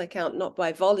molecular count, not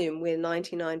by volume. We're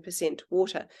 99%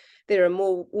 water. There are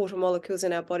more water molecules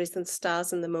in our bodies than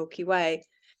stars in the Milky Way.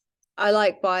 I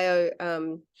like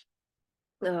come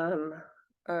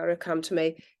to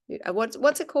me.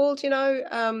 What's it called?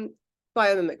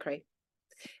 Biomimicry.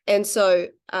 And so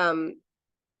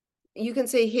you can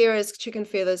see here is chicken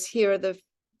feathers. Here are the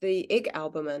egg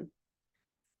albumin.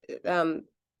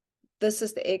 This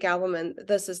is the egg albumin.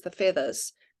 This is the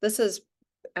feathers. This is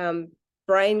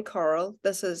brain coral.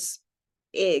 This is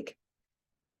egg.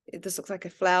 This looks like a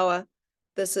flower.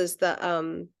 This is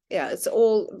the it's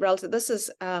all relative. This is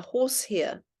horse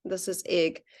hair. This is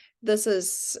egg. This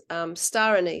is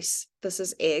star anise. This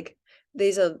is egg.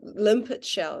 These are limpet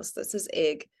shells. This is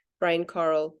egg, brain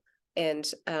coral, and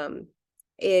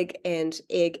egg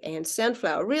and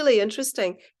sunflower. Really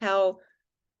interesting how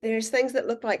there's things that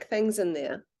look like things in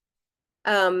there.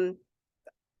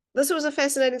 This was a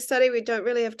fascinating study. We don't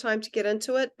really have time to get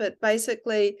into it, but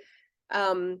basically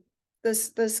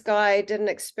this guy did an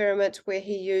experiment where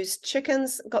he used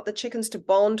chickens, got the chickens to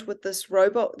bond with this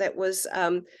robot that was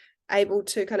able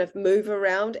to kind of move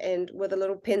around and with a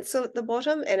little pencil at the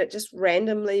bottom, and it just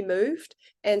randomly moved.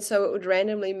 And so it would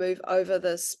randomly move over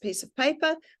this piece of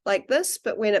paper like this,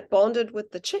 but when it bonded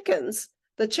with the chickens'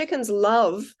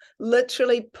 love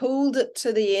literally pulled it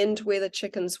to the end where the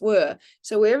chickens were.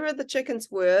 So wherever the chickens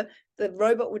were, the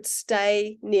robot would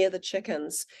stay near the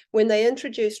chickens. When they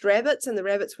introduced rabbits and the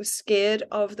rabbits were scared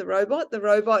of the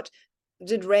robot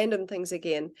did random things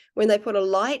again. When they put a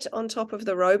light on top of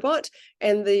the robot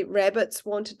and the rabbits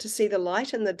wanted to see the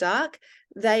light in the dark,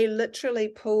 they literally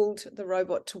pulled the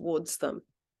robot towards them.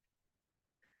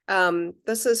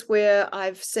 This is where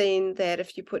I've seen that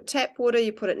if you put tap water,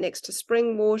 you put it next to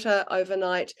spring water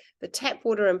overnight, the tap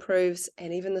water improves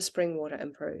and even the spring water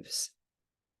improves.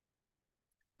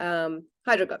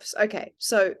 Hydroglyphs. Okay,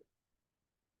 so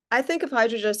I think of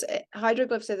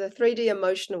hydroglyphs as a 3D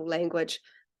emotional language.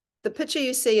 The picture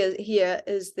you see here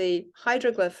is the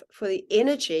hydroglyph for the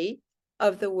energy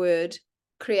of the word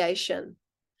creation.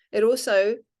 It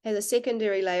also has a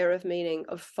secondary layer of meaning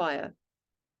of fire.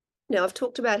 Now, I've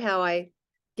talked about how I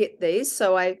get these,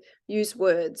 so I use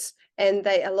words, and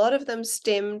a lot of them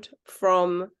stemmed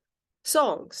from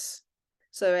songs.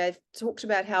 So I've talked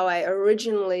about how I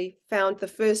originally found the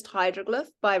first hydroglyph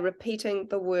by repeating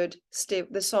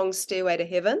the song Stairway to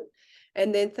Heaven,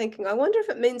 and then thinking, I wonder if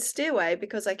it means stairway,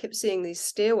 because I kept seeing these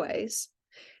stairways,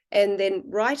 and then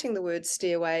writing the word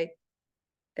stairway,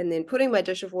 and then putting my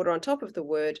dish of water on top of the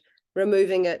word,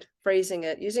 removing it, freezing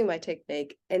it, using my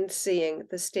technique, and seeing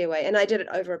the stairway. And I did it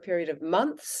over a period of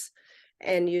months,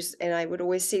 and I would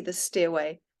always see the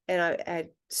stairway, and I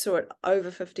saw it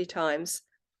over 50 times.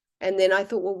 And then I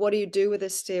thought, well, what do you do with a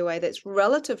stairway that's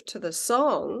relative to the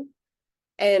song?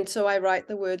 And so I write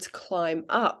the words climb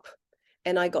up,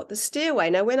 and I got the stairway.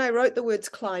 Now, when I wrote the words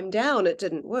climb down, it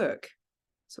didn't work.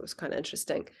 So it was kind of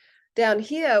interesting. Down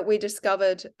here, we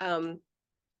discovered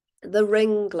the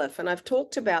ring glyph, and I've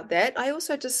talked about that. I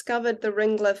also discovered the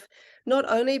ring glyph not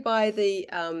only by the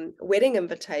wedding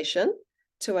invitation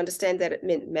to understand that it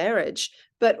meant marriage,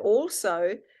 but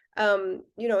also,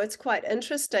 it's quite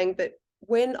interesting. But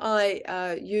when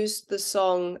I used the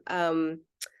song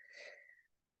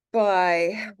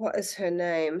by, what is her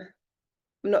name?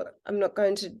 I'm not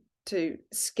going to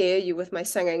scare you with my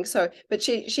singing. So, but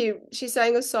she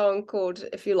sang a song called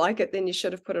 "If You Like It, Then You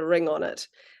Should Have Put a Ring on It,"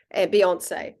 and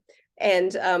Beyonce.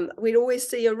 And we'd always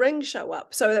see a ring show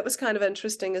up. So that was kind of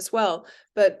interesting as well.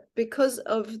 But because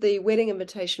of the wedding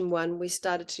invitation one, I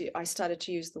started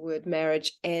to use the word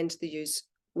marriage and the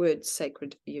word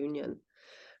sacred union.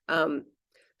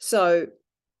 So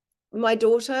my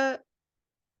daughter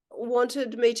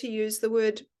wanted me to use the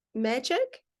word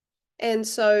magic. And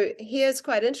so here's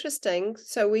quite interesting.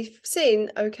 So we've seen,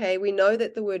 okay, we know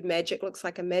that the word magic looks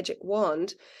like a magic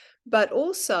wand, but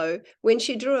also when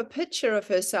she drew a picture of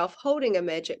herself holding a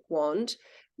magic wand,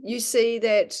 you see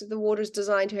that the water's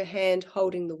designed her hand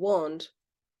holding the wand.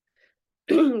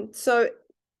 So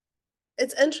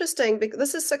it's interesting because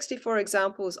this is 64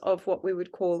 examples of what we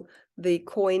would call the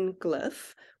coin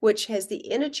glyph, which has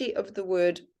the energy of the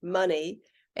word money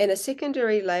and a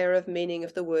secondary layer of meaning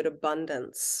of the word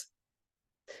abundance.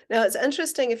 Now, it's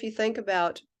interesting if you think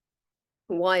about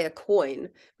why a coin,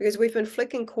 because we've been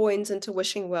flicking coins into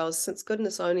wishing wells since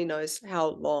goodness only knows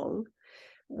how long.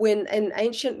 When in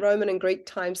ancient Roman and Greek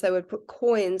times, they would put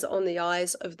coins on the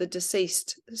eyes of the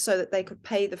deceased so that they could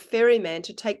pay the ferryman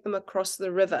to take them across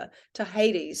the river to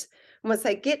Hades. And once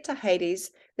they get to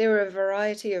Hades, there are a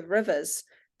variety of rivers.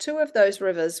 Two of those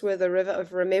rivers were the river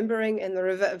of remembering and the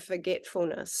river of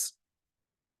forgetfulness.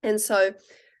 And so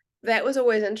that was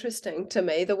always interesting to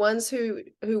me. The ones who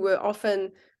were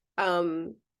often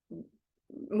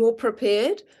more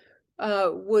prepared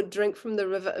would drink from the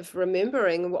river of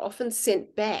remembering and were often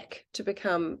sent back to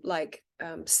become like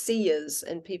seers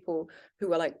and people who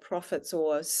were like prophets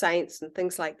or saints and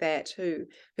things like that, who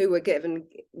were given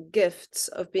gifts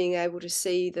of being able to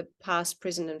see the past,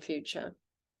 present, and future.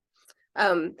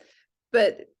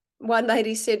 But one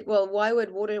lady said, well, why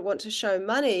would water want to show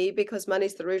money? Because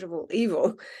money's the root of all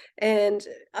evil. And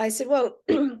I said, well,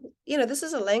 this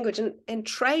is a language, and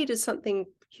trade is something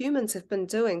humans have been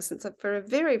doing for a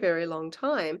very, very long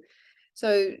time.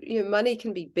 So, money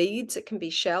can be beads, it can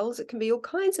be shells, it can be all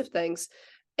kinds of things.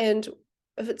 And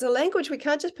if it's a language, we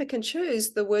can't just pick and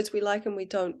choose the words we like and we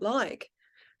don't like.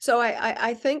 So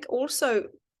I think also,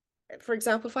 for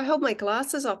example, if I hold my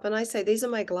glasses up and I say, these are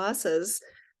my glasses,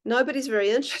 nobody's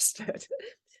very interested.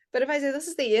 But if I say, this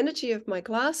is the energy of my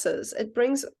glasses, it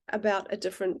brings about a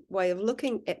different way of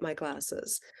looking at my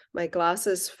glasses. My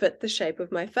glasses fit the shape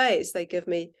of my face. They give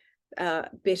me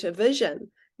better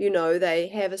vision. They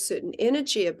have a certain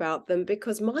energy about them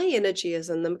because my energy is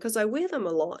in them, because I wear them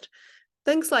a lot.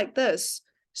 Things like this.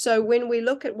 So when we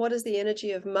look at what is the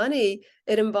energy of money,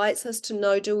 it invites us to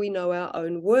know, do we know our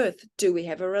own worth? Do we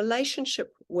have a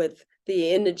relationship with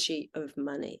the energy of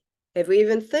money? If we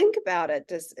even think about it,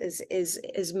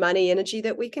 is money energy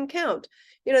that we can count?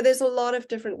 There's a lot of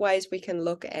different ways we can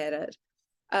look at it.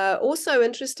 Also,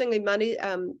 interestingly,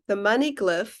 the money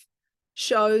glyph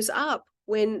shows up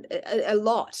when a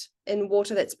lot in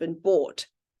water that's been bought.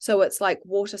 So it's like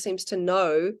water seems to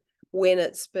know when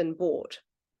it's been bought.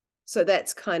 So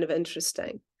that's kind of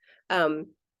interesting.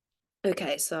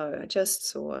 Okay, so I just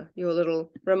saw your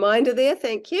little reminder there.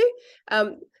 Thank you.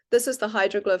 This is the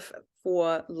hydroglyph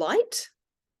for light.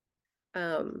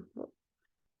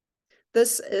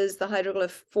 This is the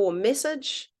hydroglyph for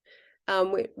message.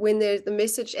 When there's the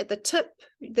message at the tip,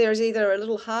 there's either a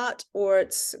little heart or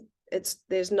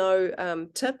there's no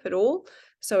tip at all.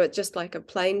 So it's just like a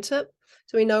plain tip.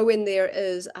 So we know when there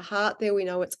is a heart there, we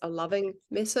know it's a loving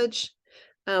message.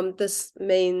 This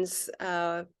means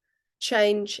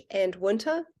change and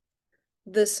winter.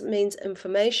 This means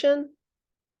information.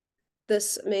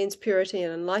 This means purity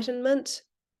and enlightenment.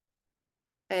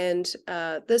 And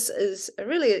this is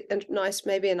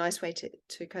maybe a nice way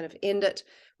to kind of end it,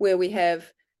 where we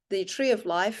have the tree of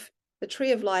life. The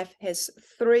tree of life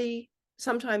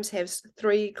sometimes has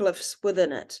three glyphs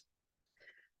within it.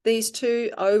 These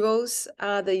two ovals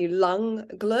are the lung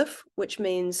glyph, which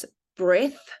means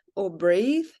breath or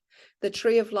breathe. The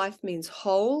tree of life means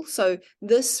whole. So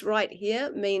this right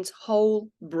here means whole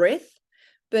breath.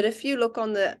 But if you look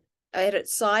at it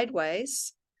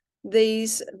sideways,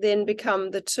 these then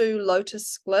become the two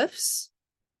lotus glyphs,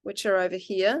 which are over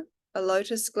here. A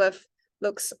lotus glyph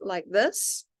looks like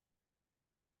this.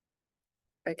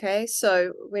 Okay,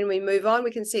 so when we move on,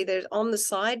 we can see there's on the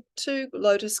side two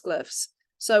lotus glyphs.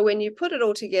 So when you put it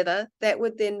all together, that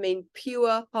would then mean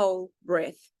pure whole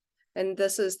breath. And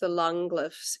this is the lung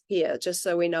glyphs here, just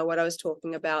so we know what I was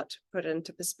talking about, put it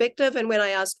into perspective. And when I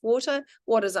asked water,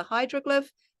 what is a hydroglyph?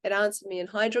 It answered me in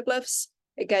hydroglyphs.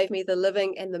 It gave me the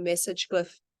living and the message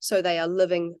glyph. So they are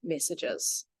living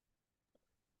messages.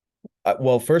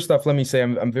 Well, first off, let me say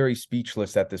I'm very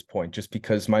speechless at this point, just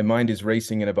because my mind is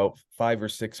racing in about 5 or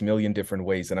 6 million different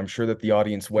ways, and I'm sure that the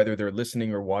audience, whether they're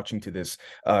listening or watching to this,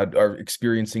 are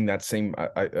experiencing that same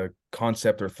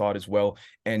concept or thought as well,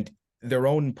 and their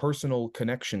own personal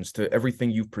connections to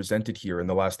everything you've presented here in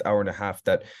the last hour and a half.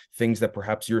 That things that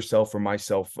perhaps yourself or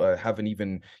myself haven't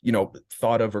even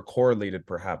thought of or correlated,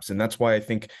 perhaps, and that's why I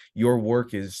think your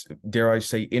work is, dare I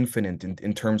say, infinite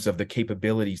in terms of the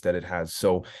capabilities that it has.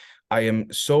 So I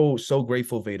am so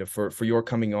grateful, Veda, for your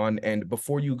coming on. And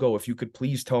before you go, if you could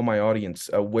please tell my audience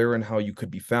where and how you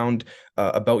could be found,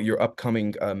 about your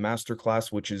upcoming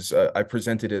masterclass, which is I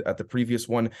presented it at the previous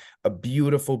one, a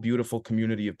beautiful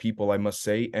community of people, I must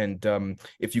say. And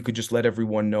if you could just let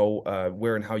everyone know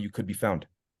where and how you could be found.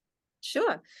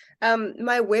 Sure.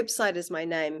 My website is my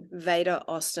name,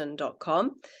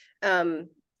 vedaausten.com.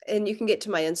 And you can get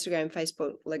to my Instagram,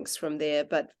 Facebook links from there.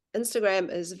 But Instagram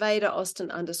is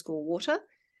Veda_Austen_water,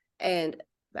 and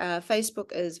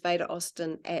Facebook is Veda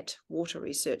Austen @water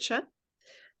researcher.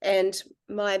 And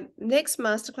my next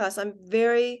masterclass, I'm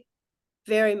very,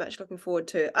 very much looking forward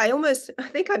to. I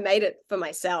think I made it for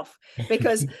myself,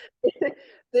 because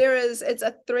it's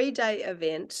a 3-day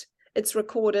event. It's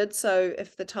recorded, so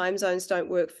if the time zones don't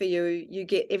work for you,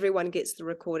 everyone gets the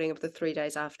recording of the 3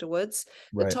 days afterwards.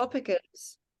 The Right. topic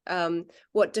is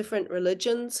what different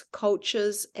religions,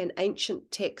 cultures, and ancient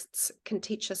texts can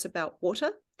teach us about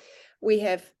water. We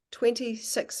have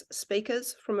 26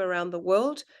 speakers from around the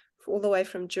world, all the way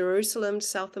from Jerusalem,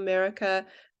 South America,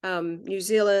 New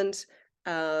Zealand.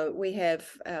 We have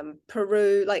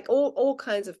Peru, like all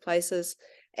kinds of places,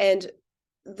 and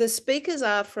the speakers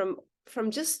are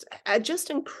just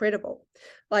incredible.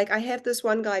 Like, I have this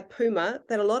one guy, Puma,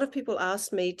 that a lot of people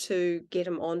asked me to get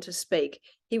him on to speak.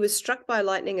 He was struck by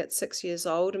lightning at 6 years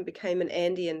old and became an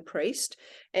Andean priest.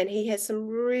 And he has some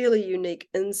really unique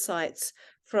insights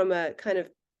from a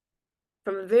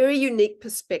very unique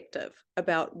perspective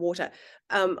about water.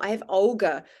 I have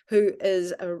Olga, who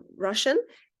is a Russian,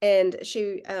 and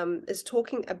she is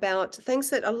talking about things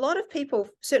that a lot of people,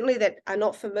 certainly that are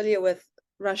not familiar with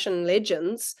Russian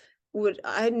legends,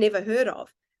 I'd never heard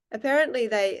of. Apparently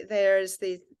there's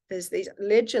these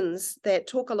legends that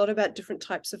talk a lot about different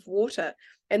types of water,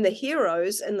 and the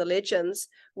heroes in the legends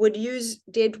would use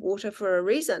dead water for a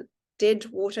reason. Dead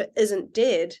water isn't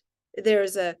dead. There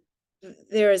is a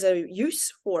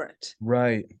use for it.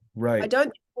 Right. I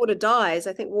don't think water dies.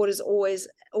 I think water is always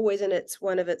in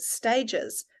one of its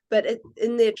stages, but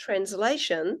in their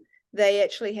translation, they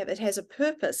actually it has a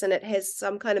purpose, and it has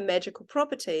some kind of magical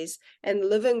properties, and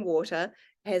living water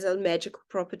has a magical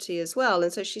property as well.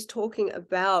 And so she's talking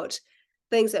about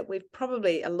things that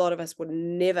a lot of us would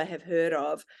never have heard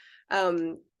of.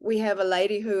 We have a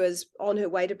lady who is on her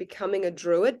way to becoming a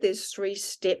druid. There's 3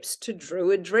 steps to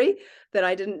druidry that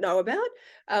I didn't know about.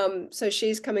 So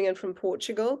she's coming in from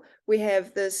Portugal. We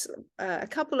have a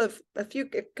couple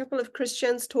of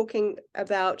Christians talking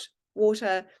about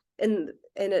water in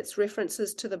its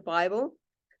references to the Bible,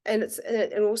 and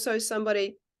also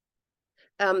somebody,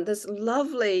 this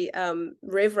lovely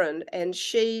reverend, and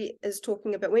she is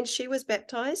talking about when she was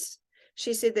baptized.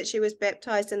 She said that she was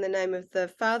baptized in the name of the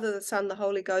Father, the Son, the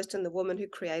Holy Ghost, and the woman who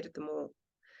created them all,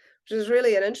 which is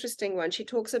really an interesting one. She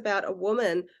talks about a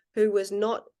woman who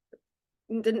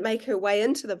didn't make her way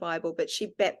into the Bible, but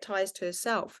she baptized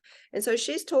herself. And so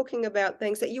she's talking about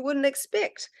things that you wouldn't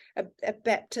expect a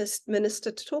Baptist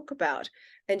minister to talk about,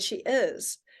 and she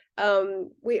is.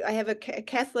 I have a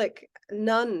Catholic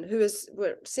nun who is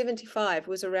 75,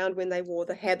 was around when they wore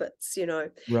the habits,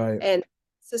 Right. and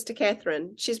Sister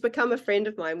Catherine, she's become a friend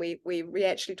of mine. We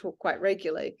actually talk quite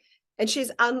regularly, and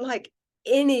she's unlike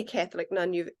any Catholic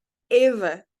nun you've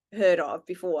ever heard of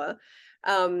before.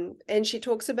 And she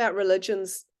talks about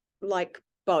religions like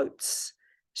boats,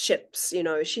 ships.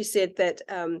 She said that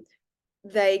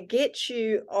they get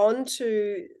you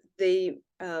the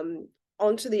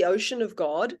onto the ocean of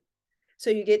God. So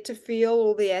you get to feel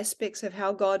all the aspects of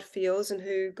how God feels and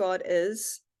who God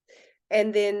is.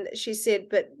 And then she said,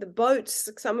 but the boats,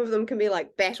 some of them can be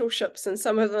like battleships and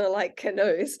some of them are like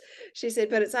canoes. She said,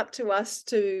 but it's up to us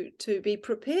to be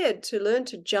prepared to learn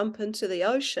to jump into the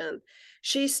ocean.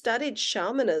 She studied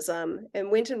shamanism and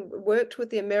went and worked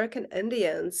with the American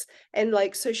Indians. And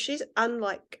so she's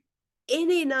unlike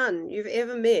any nun you've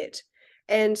ever met.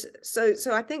 And so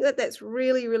I think that that's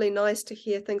really, really nice to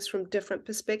hear things from different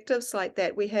perspectives like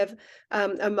that. We have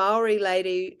a Maori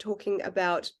lady talking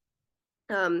about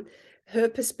her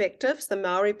perspectives, the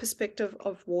Maori perspective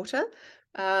of water.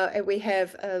 And we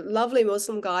have a lovely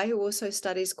Muslim guy who also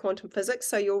studies quantum physics,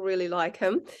 so you'll really like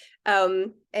him.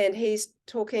 And he's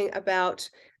talking about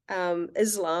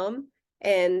Islam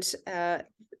and the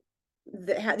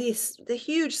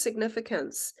huge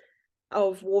significance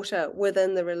of water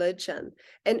within the religion.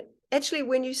 And actually,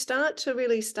 when you start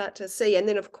to see, and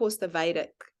then of course the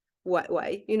Vedic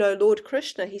way, Lord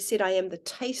Krishna, he said, I am the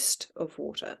taste of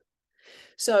water.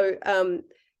 So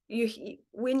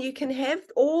when you can have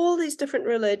all these different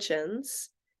religions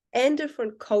and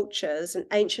different cultures and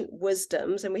ancient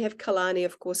wisdoms, and we have Kalani,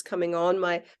 of course, coming on,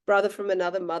 my brother from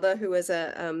another mother, who is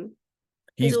he's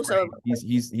He's also great.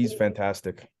 He's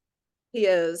fantastic.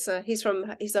 he's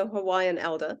a Hawaiian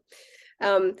elder.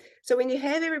 So when you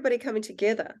have everybody coming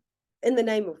together in the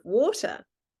name of water,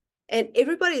 and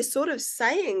everybody is sort of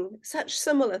saying such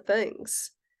similar things,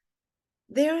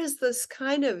 there is this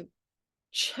kind of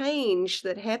change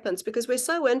that happens because we're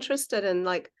so interested in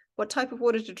what type of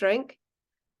water to drink,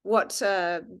 what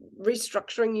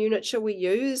restructuring unit shall we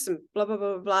use, and blah blah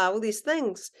blah blah, all these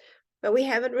things, but we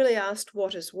haven't really asked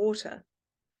what is water.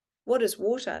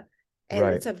 And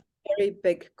Right. it's a very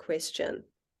big question.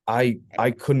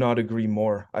 I could not agree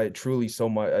more. I truly so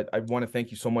much. I want to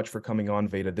thank you so much for coming on,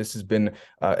 Veda. This has been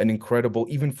an incredible,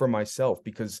 even for myself,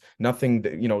 because nothing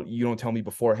that you don't tell me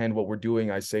beforehand what we're doing.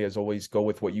 I say as always, go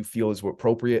with what you feel is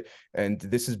appropriate. And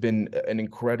this has been an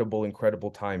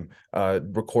incredible time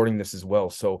recording this as well.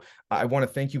 So I want to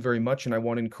thank you very much, and I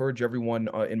want to encourage everyone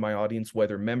in my audience,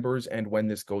 whether members and when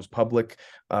this goes public,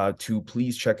 to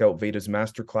please check out Veda's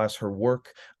masterclass, her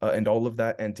work, and all of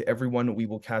that. And to everyone, we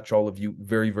will catch all of you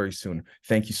very soon.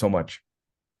 Thank you so much.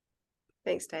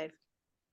 Thanks, Dave.